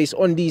fan base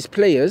on these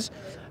players,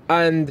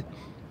 and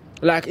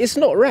like, it's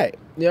not right.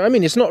 You know what I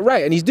mean? It's not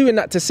right. And he's doing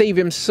that to save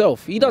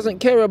himself. He doesn't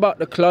care about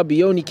the club.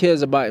 He only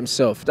cares about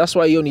himself. That's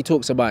why he only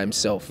talks about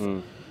himself.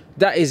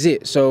 That is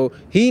it. So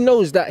he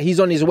knows that he's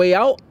on his way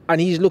out, and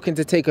he's looking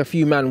to take a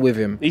few men with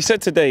him. He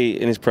said today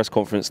in his press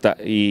conference that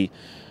he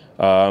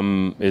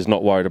is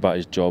not worried about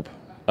his job.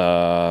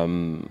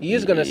 He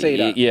is going to say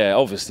that. Yeah,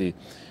 obviously.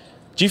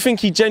 Do you think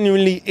he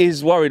genuinely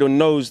is worried or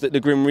knows that the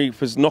Grim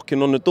Reaper's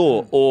knocking on the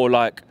door? Or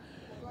like,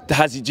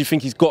 do you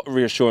think he's got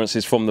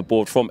reassurances from the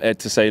board, from Ed,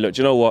 to say, look,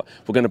 do you know what?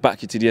 We're going to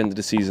back you to the end of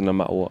the season no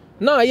matter what?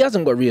 No, he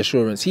hasn't got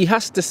reassurance. He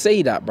has to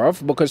say that,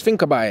 bruv, because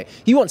think about it.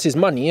 He wants his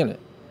money, innit?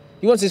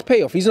 He wants his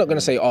payoff. He's not going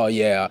to say, oh,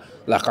 yeah,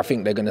 like, I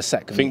think they're going to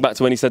sack me. Think back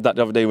to when he said that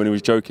the other day when he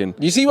was joking.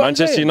 You see what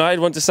Manchester I'm saying?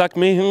 United want to sack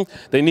me.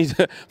 They need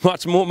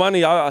much more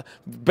money.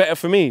 Better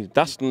for me.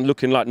 That's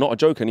looking like not a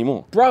joke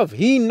anymore. Bruv,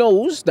 he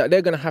knows that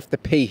they're going to have to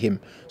pay him.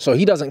 So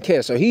he doesn't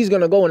care. So he's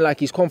going to go on like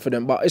he's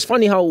confident. But it's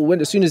funny how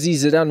as soon as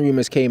these Zidane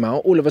rumours came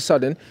out, all of a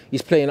sudden,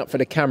 he's playing up for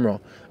the camera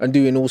and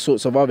doing all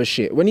sorts of other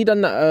shit. When he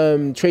done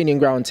that training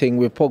ground thing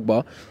with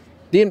Pogba,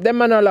 them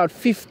man are allowed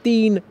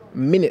 15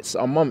 minutes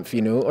a month,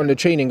 you know, on the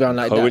training ground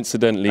like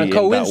coincidentally, that.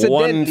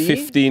 Coincidentally, in that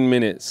 15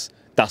 minutes,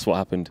 that's what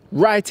happened.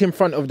 Right in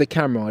front of the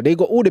camera. They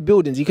got all the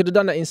buildings. He could have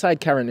done that inside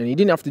Carrington. He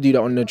didn't have to do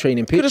that on the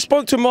training pitch. Could have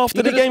spoke to him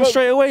after the game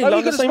straight away. Like,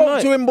 he could have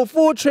spoke to him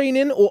before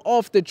training or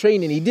after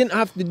training. He didn't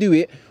have to do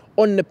it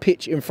on the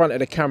pitch in front of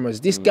the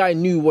cameras. This guy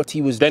knew what he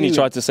was doing. Then he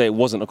tried to say it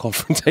wasn't a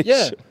confrontation.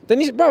 Yeah.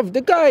 Then bruv,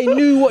 the guy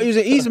knew what he was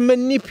doing. He's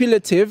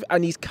manipulative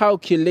and he's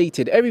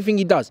calculated. Everything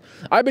he does.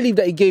 I believe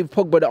that he gave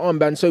Pogba the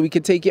armband so we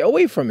could take it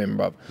away from him,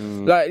 bruv.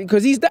 Like,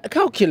 because he's that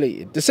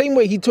calculated. The same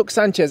way he took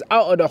Sanchez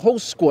out of the whole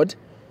squad,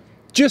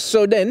 just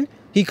so then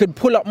he could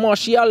pull up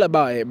Martial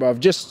about it,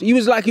 bruv. He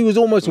was like he was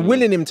almost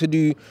willing him to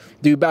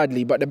do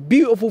badly. But the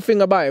beautiful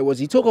thing about it was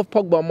he took off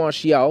Pogba and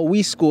Martial,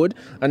 we scored,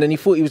 and then he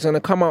thought he was going to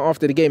come out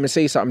after the game and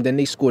say something, then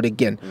they scored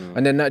again.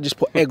 And then that just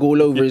put egg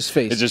all over his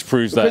face. It just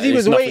proves that because he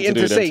was waiting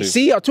to say,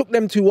 see, I took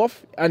them two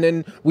off, and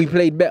then we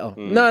played better.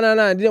 No,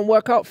 it didn't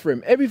work out for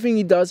him. Everything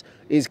he does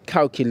is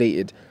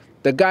calculated.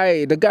 The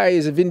guy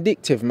is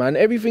vindictive, man.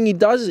 Everything he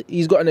does,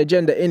 he's got an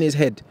agenda in his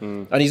head.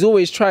 And he's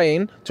always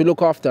trying to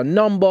look after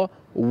number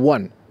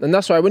one. And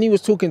that's why when he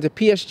was talking to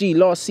PSG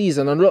last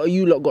season, and a lot of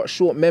you lot got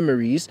short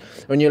memories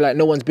when you're like,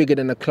 no one's bigger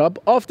than the club.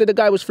 After the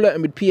guy was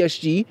flirting with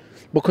PSG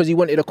because he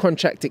wanted a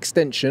contract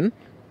extension,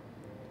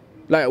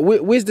 like,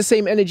 where's the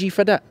same energy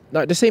for that?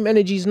 Like, the same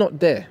energy is not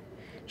there.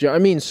 Do you know what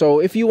I mean? So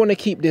if you want to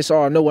keep this,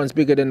 no one's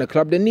bigger than the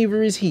club, then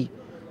neither is he.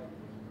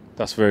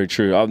 That's very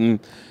true.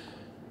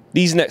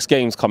 These next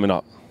games coming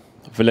up,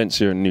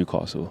 Valencia and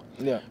Newcastle.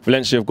 Yeah.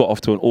 Valencia have got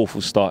off to an awful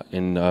start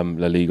in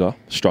La Liga,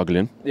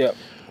 struggling. Yeah.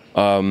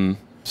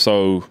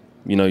 So,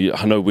 you know,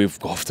 I know we've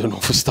got off to an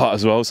awful start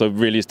as well. So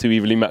really it's two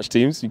evenly matched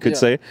teams, you could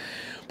say.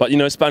 But, you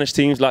know, Spanish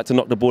teams like to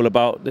knock the ball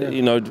about. Yeah.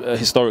 You know,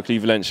 historically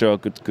Valencia are a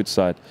good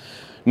side.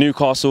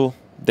 Newcastle,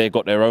 they've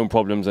got their own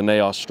problems and they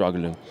are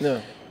struggling.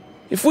 Yeah.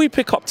 If we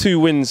pick up 2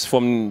 wins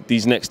from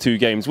these next 2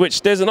 games,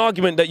 which there's an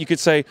argument that you could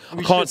say,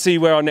 I can't see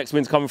where our next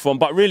win's coming from,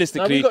 but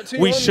realistically,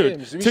 we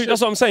should.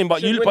 That's what I'm saying.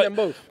 But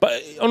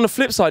on the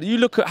flip side, you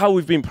look at how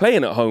we've been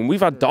playing at home.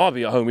 We've had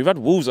Derby at home. We've had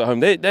Wolves at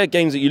home. They're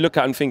games that you look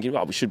at and thinking,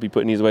 we should be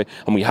putting these away,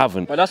 and we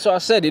haven't. But that's what I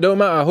said. It don't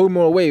matter home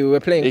or away. We were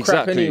playing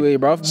crap anyway,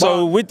 bruv.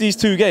 So with these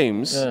 2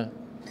 games,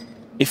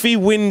 if he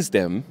wins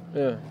them,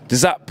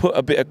 does that put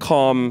a bit of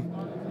calm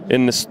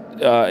in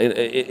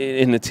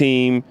the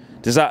team?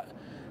 Does that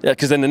Yeah,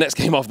 because then the next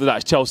game after that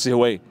is Chelsea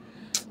away.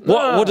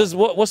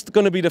 What's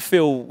going to be the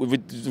feel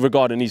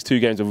regarding these 2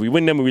 games? If we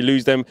win them, or we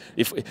lose them.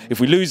 If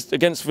we lose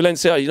against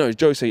Valencia, you know, is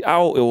Jose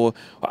out, or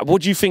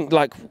what do you think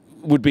like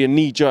would be a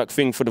knee-jerk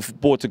thing for the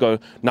board to go?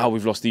 Now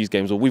we've lost these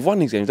games, or we've won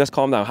these games. Let's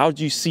calm down. How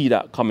do you see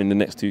that coming the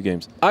next 2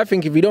 games? I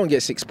think if we don't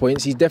get 6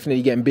 points, he's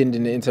definitely getting binned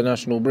in the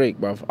international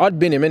break, bruv. I'd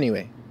bin him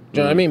anyway. Do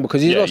you know what I mean?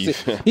 Because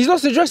he's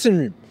lost the dressing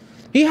room.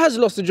 He has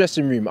lost the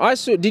dressing room.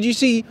 Did you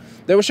see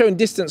they were showing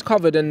distance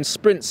covered and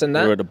sprints and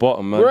that? We're at the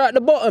bottom, man. We're at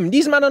the bottom.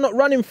 These men are not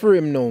running for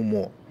him no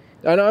more.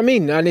 You know what I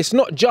mean? And it's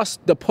not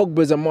just the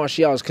Pogbas and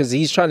Martials because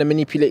he's trying to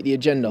manipulate the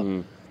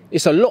agenda.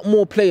 It's a lot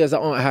more players that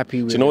aren't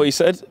happy with Do you know what he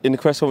said in the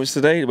press conference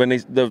today? When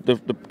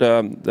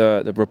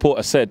the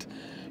reporter said,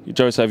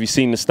 Jose, have you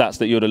seen the stats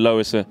that you're the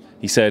lowest?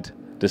 He said,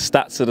 the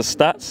stats are the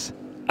stats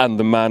and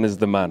the man is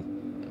the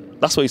man.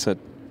 That's what he said.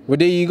 Well,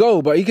 there you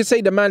go. But you could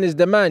say the man is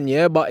the man,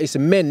 yeah? But it's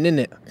men,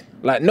 innit?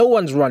 Like, no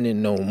one's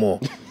running no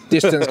more.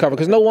 Distance cover,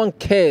 because no one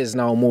cares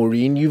now,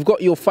 Maureen. You've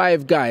got your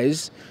 5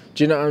 guys.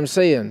 Do you know what I'm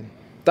saying?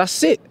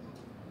 That's it.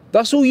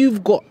 That's all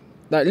you've got.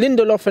 Like,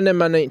 Lindelof and them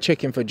man ain't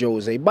checking for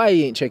Jose.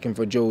 Bailly ain't checking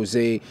for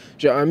Jose. Do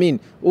you know what I mean?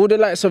 All the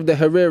likes of the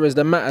Herreras,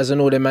 the Matters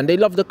and all them, man, they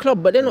love the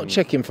club, but they're not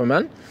checking for,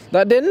 man.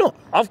 Like, they're not.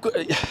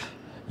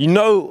 You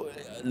know,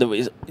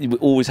 you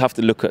always have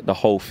to look at the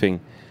whole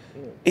thing.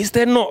 Is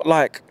there not,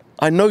 like...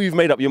 I know you've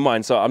made up your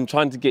mind, so I'm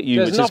trying to get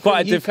you, which is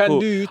quite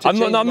difficult. I'm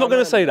not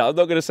going to say that. I'm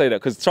not going to say that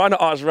because trying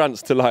to ask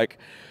Rants to like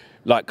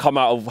come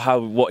out of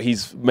what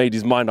he's made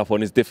his mind up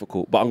on is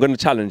difficult. But I'm going to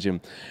challenge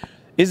him.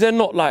 Is there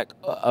not like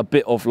a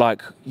bit of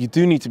like you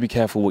do need to be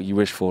careful what you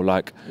wish for?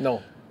 Like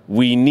no.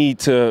 We need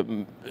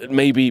to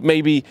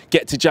maybe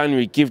get to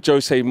January, give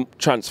Jose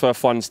transfer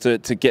funds to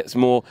get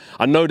more.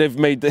 I know they've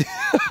made the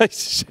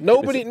it's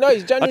January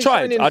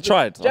signings. I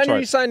tried.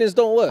 January signings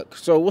don't work.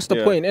 So what's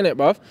the point, innit,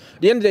 bruv?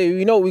 At the end of the day,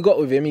 you know what we got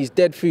with him? He's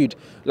dead food.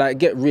 Like,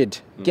 get rid,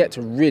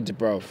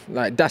 bruv.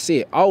 Like, that's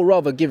it. I'll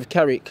rather give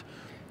Carrick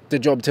the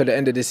job till the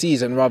end of the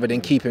season rather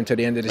than keep him to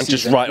the end of the season.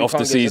 Just write off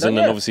the season,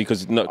 and obviously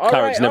because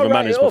Carrick's never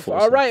managed before.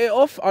 I'll write it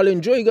off. I'll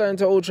enjoy going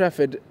to Old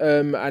Trafford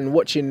and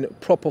watching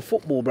proper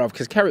football, bruv,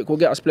 because Carrick will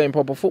get us playing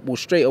proper football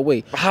straight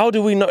away. How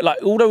do we know?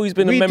 Like, although he's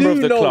been a member of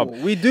the club,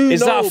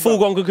 is that a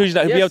foregone conclusion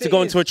that he'll be able to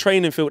go into a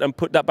training field and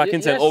put that back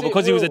into it? Or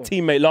because he was a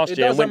teammate last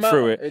year and went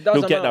through it,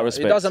 he'll get that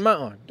respect? It doesn't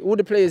matter. All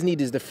the players need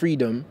is the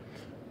freedom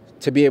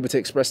to be able to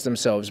express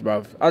themselves,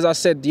 bruv. As I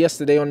said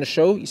yesterday on the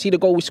show, you see the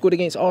goal we scored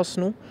against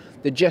Arsenal?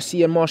 The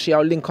Jesse and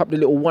Martial link up, the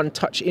little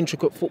one-touch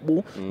intricate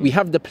football. We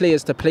have the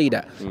players to play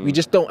that. We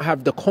just don't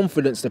have the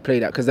confidence to play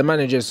that because the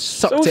managers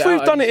sucked it out. So if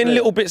we've done it in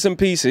little bits and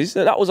pieces,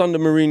 that was under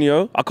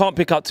Mourinho. I can't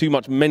pick out too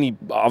many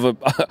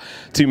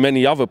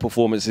other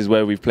performances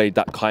where we've played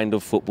that kind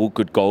of football,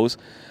 good goals.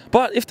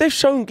 But if they've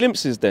shown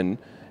glimpses then,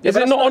 is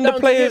it not on the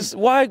players?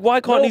 Why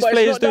can't these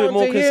players do it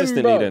more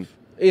consistently then?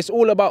 It's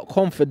all about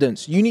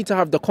confidence. You need to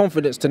have the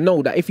confidence to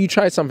know that if you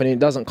try something and it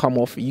doesn't come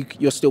off,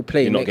 you're still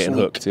playing next week. You're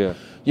not getting hooked,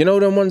 yeah. You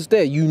know them ones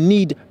there. You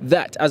need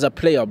that as a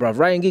player, bruv.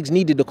 Ryan Giggs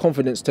needed the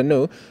confidence to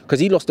know because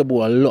he lost the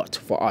ball a lot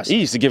for us. He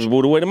used to give the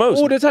ball away the most.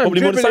 All the time.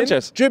 Probably more than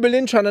Sanchez.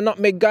 Dribbling, trying to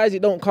nutmeg guys,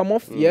 it don't come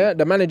off. Yeah,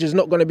 the manager's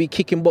not going to be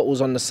kicking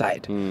bottles on the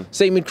side.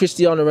 Same with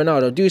Cristiano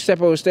Ronaldo. Do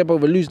step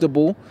over, lose the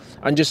ball,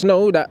 and just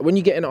know that when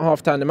you get in at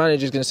half time, the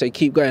manager's going to say,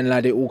 keep going,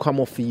 lad, it will come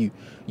off for you.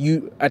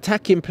 You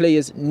attacking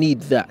players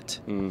need that.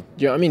 Do you know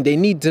what I mean? They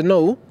need to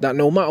know that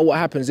no matter what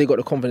happens, they got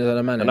the confidence of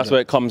the manager. And that's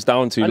where it comes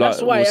down to. And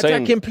that's why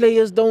attacking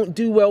players don't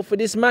do well for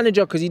this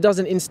manager because he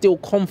doesn't instill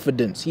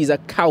confidence. He's a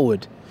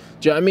coward.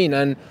 Do you know what I mean?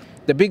 And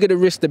the bigger the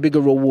risk, the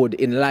bigger reward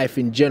in life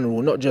in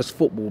general, not just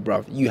football,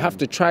 bruv. You have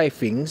to try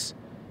things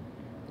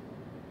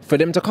for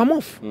them to come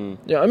off. You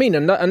know what I mean?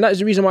 And that is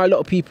the reason why a lot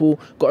of people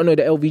got to know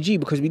the LVG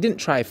because we didn't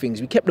try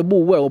things. We kept the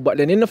ball well, but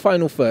then in the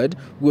final third,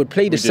 we would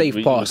play the safe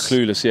pass. We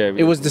were clueless, yeah.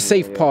 It was the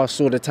safe pass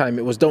all the time.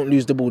 It was don't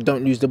lose the ball,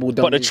 don't lose the ball,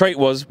 don't. But the trait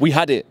was we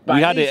had it.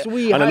 We had it.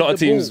 And a lot of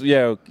teams,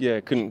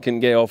 couldn't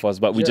get it off us,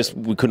 but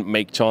we couldn't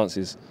make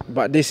chances.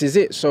 But this is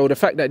it. So the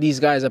fact that these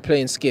guys are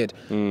playing scared,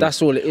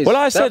 that's all it is. Well,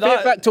 I said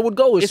that factor would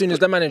go as soon as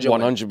the manager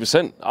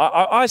 100%.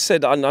 I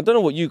said, and I don't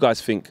know what you guys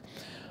think.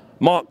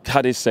 Mark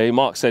had his say.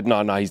 Mark said,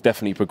 no, he's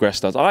definitely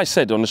progressed us. I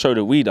said on the show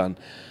that we done,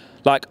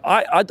 like,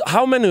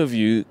 how many of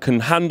you can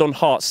hand on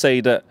heart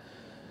say that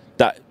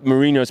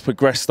Mourinho's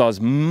progressed us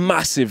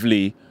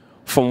massively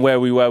from where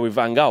we were with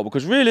Van Gaal?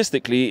 Because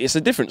realistically, it's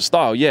a different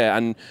style, yeah,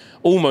 and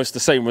almost the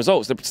same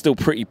results. They're still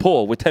pretty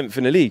poor. We're 10th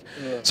in the league.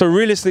 So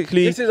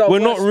realistically, we're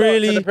not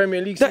really... the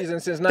Premier League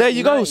season since 1990. There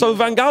you go. So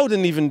Van Gaal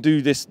didn't even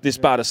do this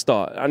bad a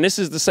start. And this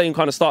is the same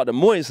kind of start that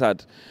Moyes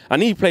had.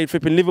 And he played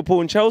flipping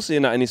Liverpool and Chelsea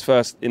in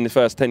the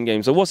first 10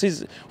 games. So what's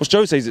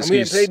Jose's excuse? And we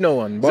ain't played no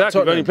one.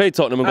 Exactly. We've only played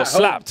Tottenham and got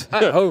slapped.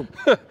 At home.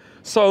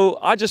 So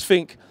I just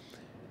think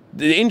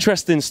the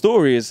interesting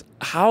story is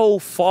how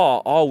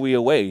far are we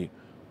away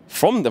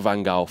from the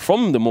Van Gaal,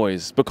 from the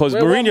Moyes, because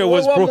Mourinho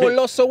was one more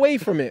loss away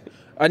from it.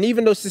 And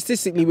even though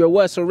statistically we're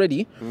worse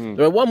already,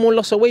 we're one more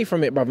loss away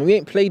from it, brother. We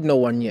ain't played no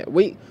one yet.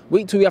 Wait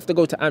till we have to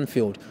go to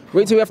Anfield.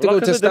 Wait till we have to go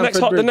to Stamford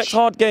Bridge. The next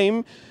hard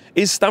game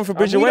is Stamford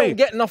Bridge and away. We don't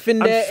get nothing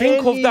there. And think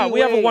anyway. of that. We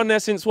haven't won there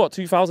since what,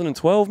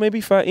 2012, maybe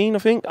 13, I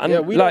think. And yeah,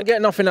 we don't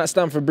get nothing at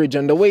Stamford Bridge.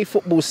 And the way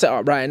football's set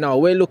up right now,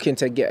 we're looking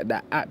to get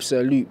that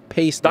absolute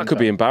pace. That could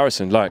be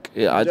embarrassing. Like,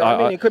 yeah, I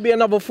mean, it could be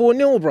another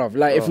 4-0, bruv.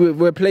 Like if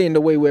we're playing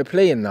the way we're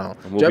playing now.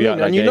 And,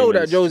 we'll and you know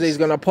that Jose's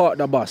gonna park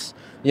the bus.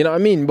 You know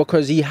what I mean?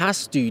 Because he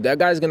has to. That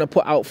guy's gonna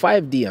put out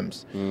 5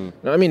 DMs. You know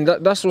what I mean?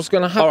 That's what's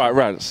gonna happen. All right,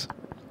 Rants,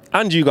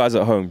 and you guys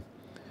at home.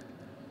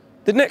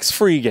 The next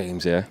 3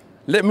 games, yeah.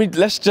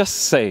 Let's just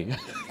say,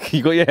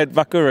 you got your head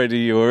back already.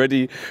 You're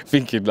already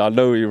thinking. I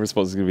know what your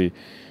response is gonna be.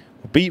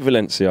 Beat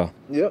Valencia.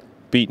 Yep.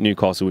 Beat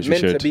Newcastle, which we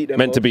should.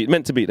 Meant to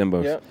beat them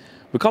both. Yep.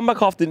 We come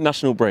back after the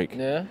national break.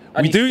 Yeah.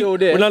 And he's still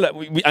there. Well,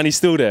 no, and he's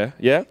still there.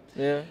 Yeah.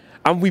 Yeah.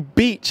 And we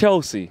beat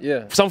Chelsea.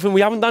 Yeah. Something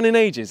we haven't done in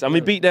ages. And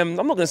we beat them.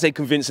 I'm not going to say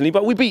convincingly,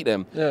 but we beat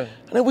them. Yeah.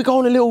 And then we go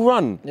on a little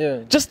run. Yeah.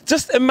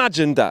 Just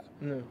imagine that.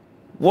 Yeah.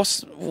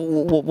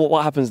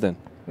 What happens then?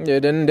 Yeah.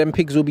 Then them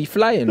pigs will be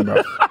flying,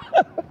 bro.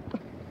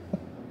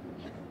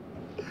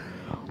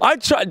 I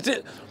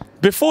tried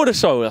before the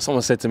show.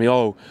 Someone said to me,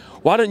 "Oh,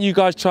 why don't you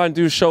guys try and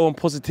do a show on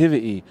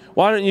positivity?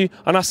 Why don't you?"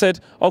 And I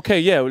said, "Okay,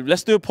 yeah,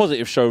 let's do a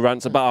positive show,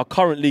 Rants, about our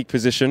current league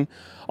position,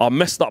 our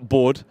messed up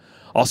board,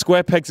 our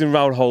square pegs in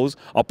round holes,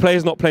 our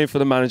players not playing for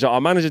the manager,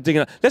 our manager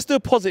digging out. Let's do a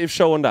positive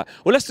show on that.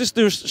 Or let's just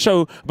do a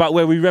show about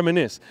where we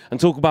reminisce and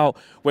talk about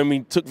when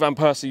we took Van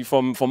Persie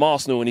from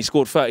Arsenal and he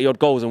scored 30-odd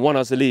goals and won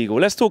us the league. Or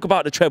let's talk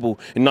about the treble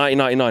in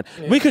 1999.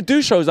 Yeah. We could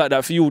do shows like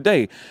that for you all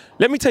day.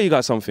 Let me tell you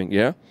guys something,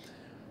 yeah?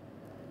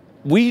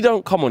 We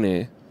don't come on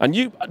here, and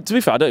you, to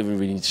be fair, I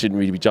shouldn't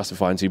really be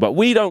justifying to you, but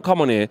we don't come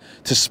on here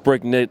to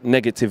spread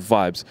negative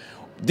vibes.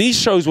 These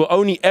shows will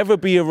only ever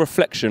be a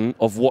reflection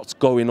of what's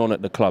going on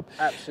at the club.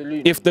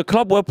 Absolutely. If the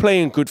club were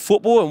playing good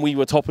football and we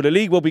were top of the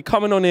league, we'll be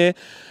coming on here.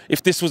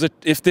 If this was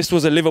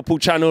a Liverpool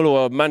channel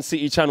or a Man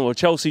City channel or a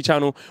Chelsea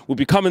channel, we'll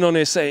be coming on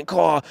here saying,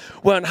 "God,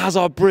 weren't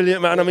Hazard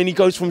brilliant, man? I mean, he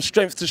goes from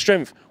strength to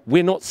strength."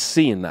 We're not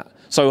seeing that.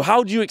 So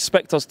how do you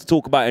expect us to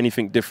talk about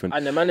anything different?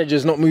 And the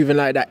manager's not moving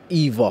like that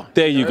either.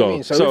 There you go. I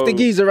mean? So if the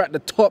geezer at the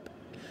top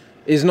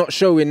is not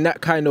showing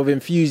that kind of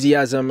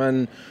enthusiasm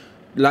and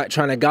like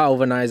trying to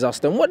galvanize us,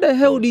 then what the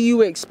hell do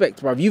you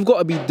expect, bruv? You've got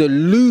to be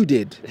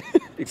deluded.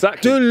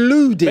 Exactly.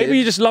 Deluded. Maybe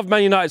you just love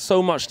Man United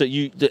so much that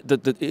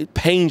it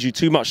pains you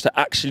too much to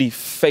actually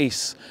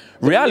face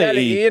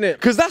reality.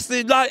 Because that's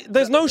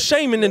there's no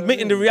shame in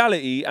admitting the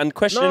reality and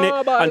questioning it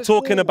and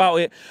talking about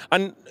it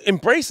and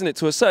embracing it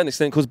to a certain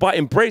extent. Because by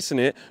embracing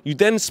it, you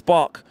then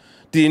spark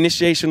the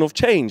initiation of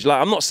change. Like,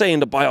 I'm not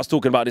saying that by us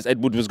talking about this,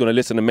 Ed Wood was going to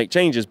listen and make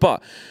changes,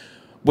 but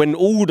when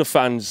all the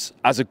fans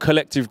as a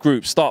collective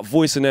group start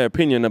voicing their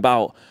opinion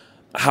about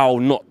how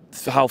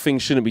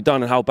things shouldn't be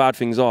done and how bad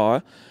things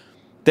are,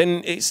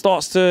 then it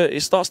starts to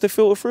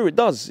filter through. It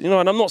does, you know.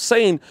 And I'm not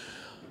saying,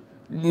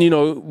 you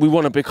know, we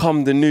want to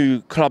become the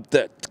new club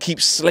that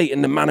keeps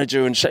slating the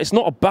manager and shit. It's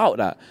not about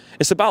that.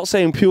 It's about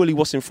saying purely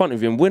what's in front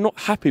of you, and we're not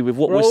happy with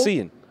what we're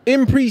seeing.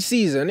 In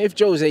pre-season, if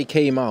Jose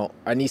came out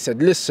and he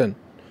said, "Listen,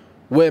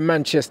 we're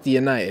Manchester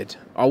United.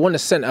 I want a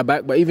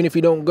centre-back, but even if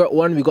we don't get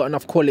one, we got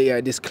enough quality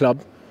at this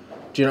club."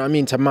 Do you know what I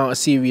mean? To mount a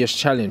serious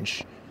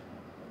challenge.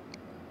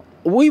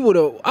 I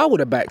would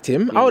have backed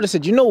him. I would have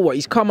said, you know what?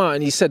 He's come out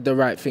and he said the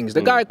right things.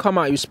 The guy come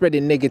out, he was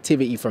spreading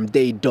negativity from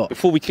day dot.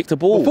 Before we kicked the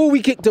ball. Before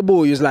we kicked the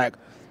ball, he was like,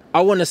 "I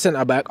want a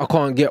centre-back, I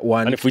can't get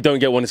one. And if we don't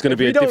get one, it's going to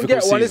be a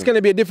difficult season. It's going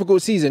to be a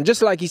difficult season."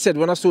 Just like he said,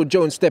 when I saw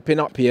Jones stepping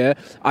up here,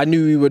 I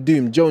knew we were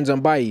doomed. Jones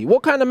and Bailly.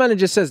 What kind of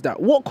manager says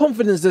that? What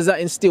confidence does that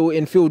instill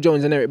in Phil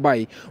Jones and Eric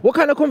Bailly? What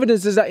kind of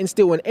confidence does that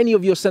instill in any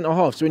of your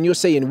centre-halves when you're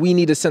saying we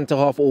need a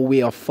centre-half or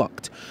we are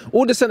fucked?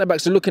 All the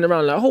centre-backs are looking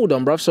around like, hold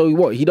on, bruv, so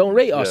what? He don't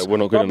rate us? Yeah, we're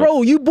not good enough.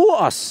 Bro, you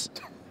bought us.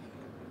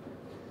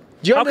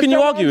 How can you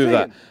argue with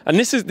that? And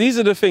these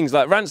are the things,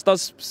 like, Rants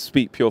does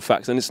speak pure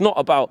facts, and it's not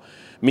about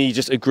me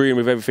just agreeing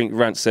with everything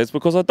Rants says,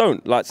 because I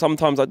don't. Like,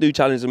 sometimes I do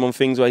challenge him on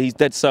things where he's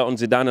dead set on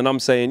Zidane, and I'm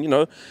saying, you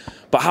know,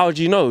 but how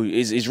do you know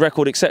his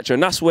record, etc.?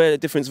 And that's where the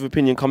difference of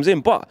opinion comes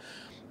in. But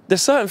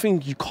there's certain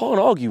things you can't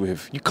argue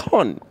with. You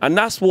can't. And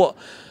that's what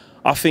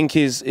I think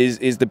is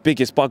the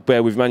biggest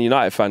bugbear with Man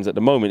United fans at the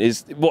moment,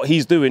 is what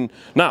he's doing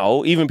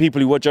now. Even people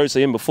who were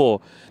Jose in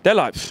before, they're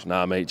like,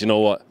 "Nah, mate, do you know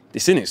what?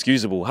 It's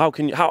inexcusable. How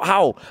can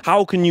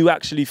you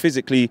actually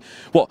physically?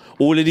 What?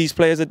 All of these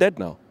players are dead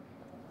now.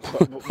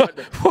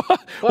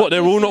 What?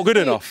 They're all not good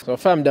enough." So,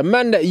 fam, the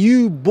man that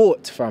you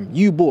bought,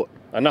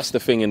 and that's the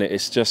thing, innit?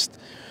 It's just,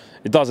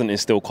 it doesn't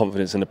instill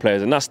confidence in the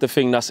players, and that's the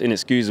thing that's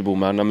inexcusable,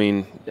 man. I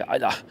mean,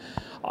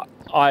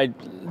 I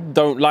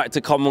don't like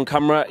to come on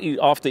camera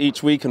after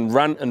each week and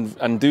rant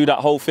and do that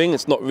whole thing.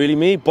 It's not really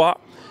me, but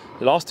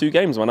the last 2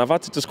 games, man, I've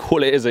had to just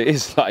call it as it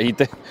is. Like,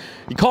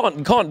 you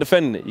can't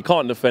defend it. You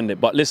can't defend it.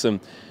 But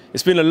listen,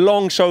 it's been a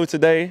long show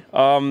today,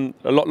 a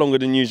lot longer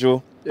than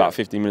usual, about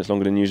 15 minutes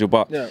longer than usual.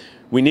 But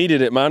we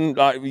needed it, man.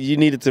 Like, you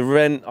needed to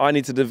vent, I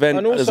needed to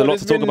vent. There's a lot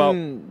to talk about.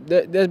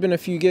 There's been a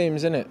few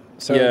games, innit?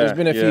 So there's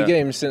been a few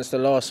games since the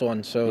last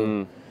one.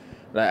 So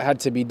like, it had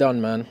to be done,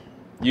 man.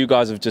 You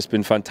guys have just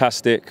been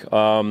fantastic.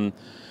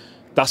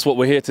 That's what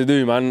we're here to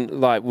do, man.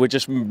 Like, we're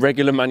just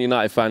regular Man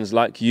United fans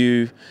like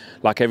you,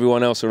 like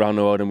everyone else around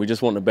the world, and we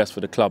just want the best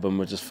for the club, and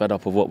we're just fed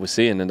up of what we're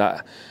seeing, and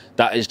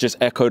that is just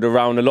echoed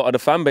around a lot of the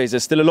fan base.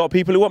 There's still a lot of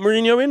people who want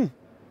Mourinho in.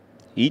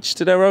 Each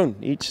to their own,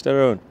 each to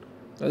their own.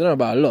 I don't know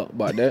about a lot,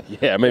 but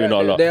yeah, maybe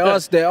not a lot.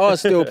 There are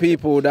still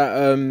people that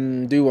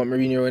do want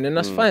Mourinho in, and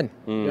that's fine.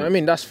 You know what I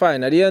mean? That's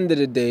fine. At the end of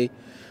the day,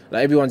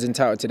 like, everyone's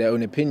entitled to their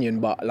own opinion,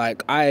 but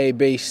like, I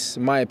base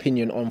my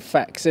opinion on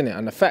facts, innit?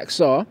 And the facts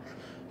are,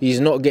 he's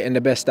not getting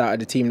the best out of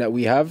the team that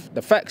we have.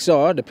 The facts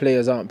are, the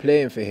players aren't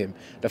playing for him.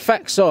 The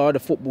facts are, the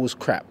football's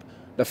crap.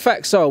 The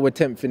facts are, we're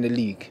 10th in the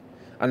league.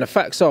 And the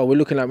facts are, we're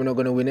looking like we're not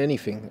going to win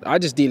anything. I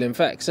just deal in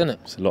facts, innit?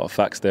 There's a lot of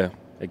facts there.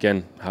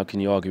 Again, how can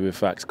you argue with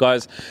facts?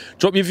 Guys,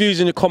 drop your views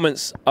in the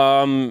comments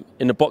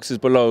in the boxes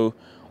below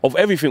of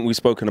everything we've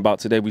spoken about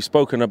today. We've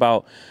spoken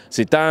about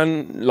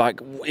Zidane, like,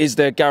 is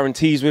there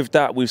guarantees with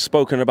that? We've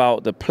spoken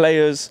about the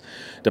players,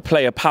 the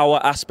player power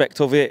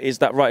aspect of it. Is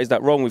that right? Is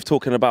that wrong? We've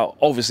talking about,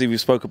 obviously,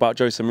 we've spoke about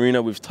Jose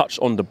Mourinho. We've touched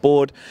on the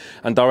board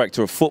and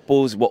director of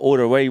footballs, what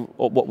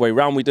way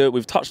round we do it.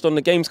 We've touched on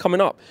the games coming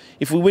up.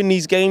 If we win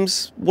these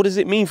games, what does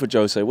it mean for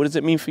Jose? What does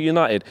it mean for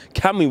United?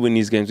 Can we win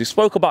these games? We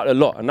spoke about it a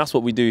lot, and that's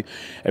what we do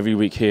every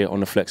week here on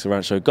the Flex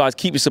Rant Show. Guys,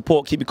 keep your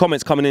support, keep your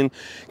comments coming in.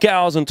 Get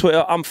ours on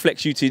Twitter. I'm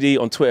FlexUTD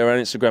on Twitter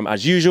and Instagram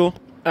as usual.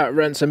 At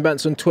Rants and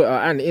Bants on Twitter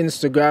and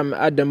Instagram.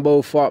 Add them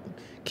both up.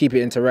 Keep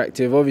it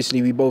interactive.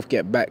 Obviously, we both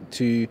get back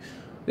to...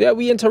 Yeah,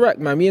 we interact,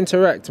 man. We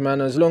interact, man.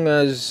 As long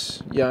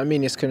as, yeah, I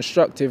mean, it's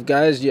constructive,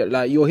 guys. Yeah,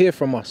 like, you'll hear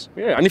from us.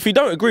 Yeah, and if you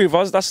don't agree with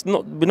us, we're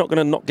not going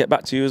to not get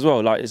back to you as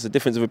well. Like, it's a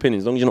difference of opinion,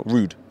 as long as you're not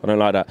rude. I don't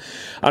like that.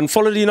 And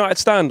follow the United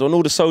Stand on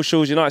all the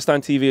socials. United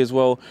Stand TV as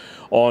well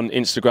on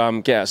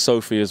Instagram. Get at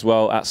Sophie as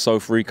well, at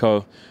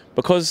Sophrico.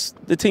 Because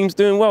the team's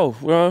doing well.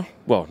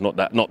 Well, not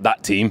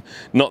that team,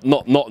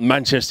 not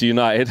Manchester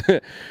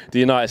United. The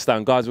United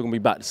Stand, guys. We're gonna be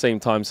back at the same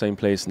time, same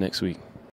place next week.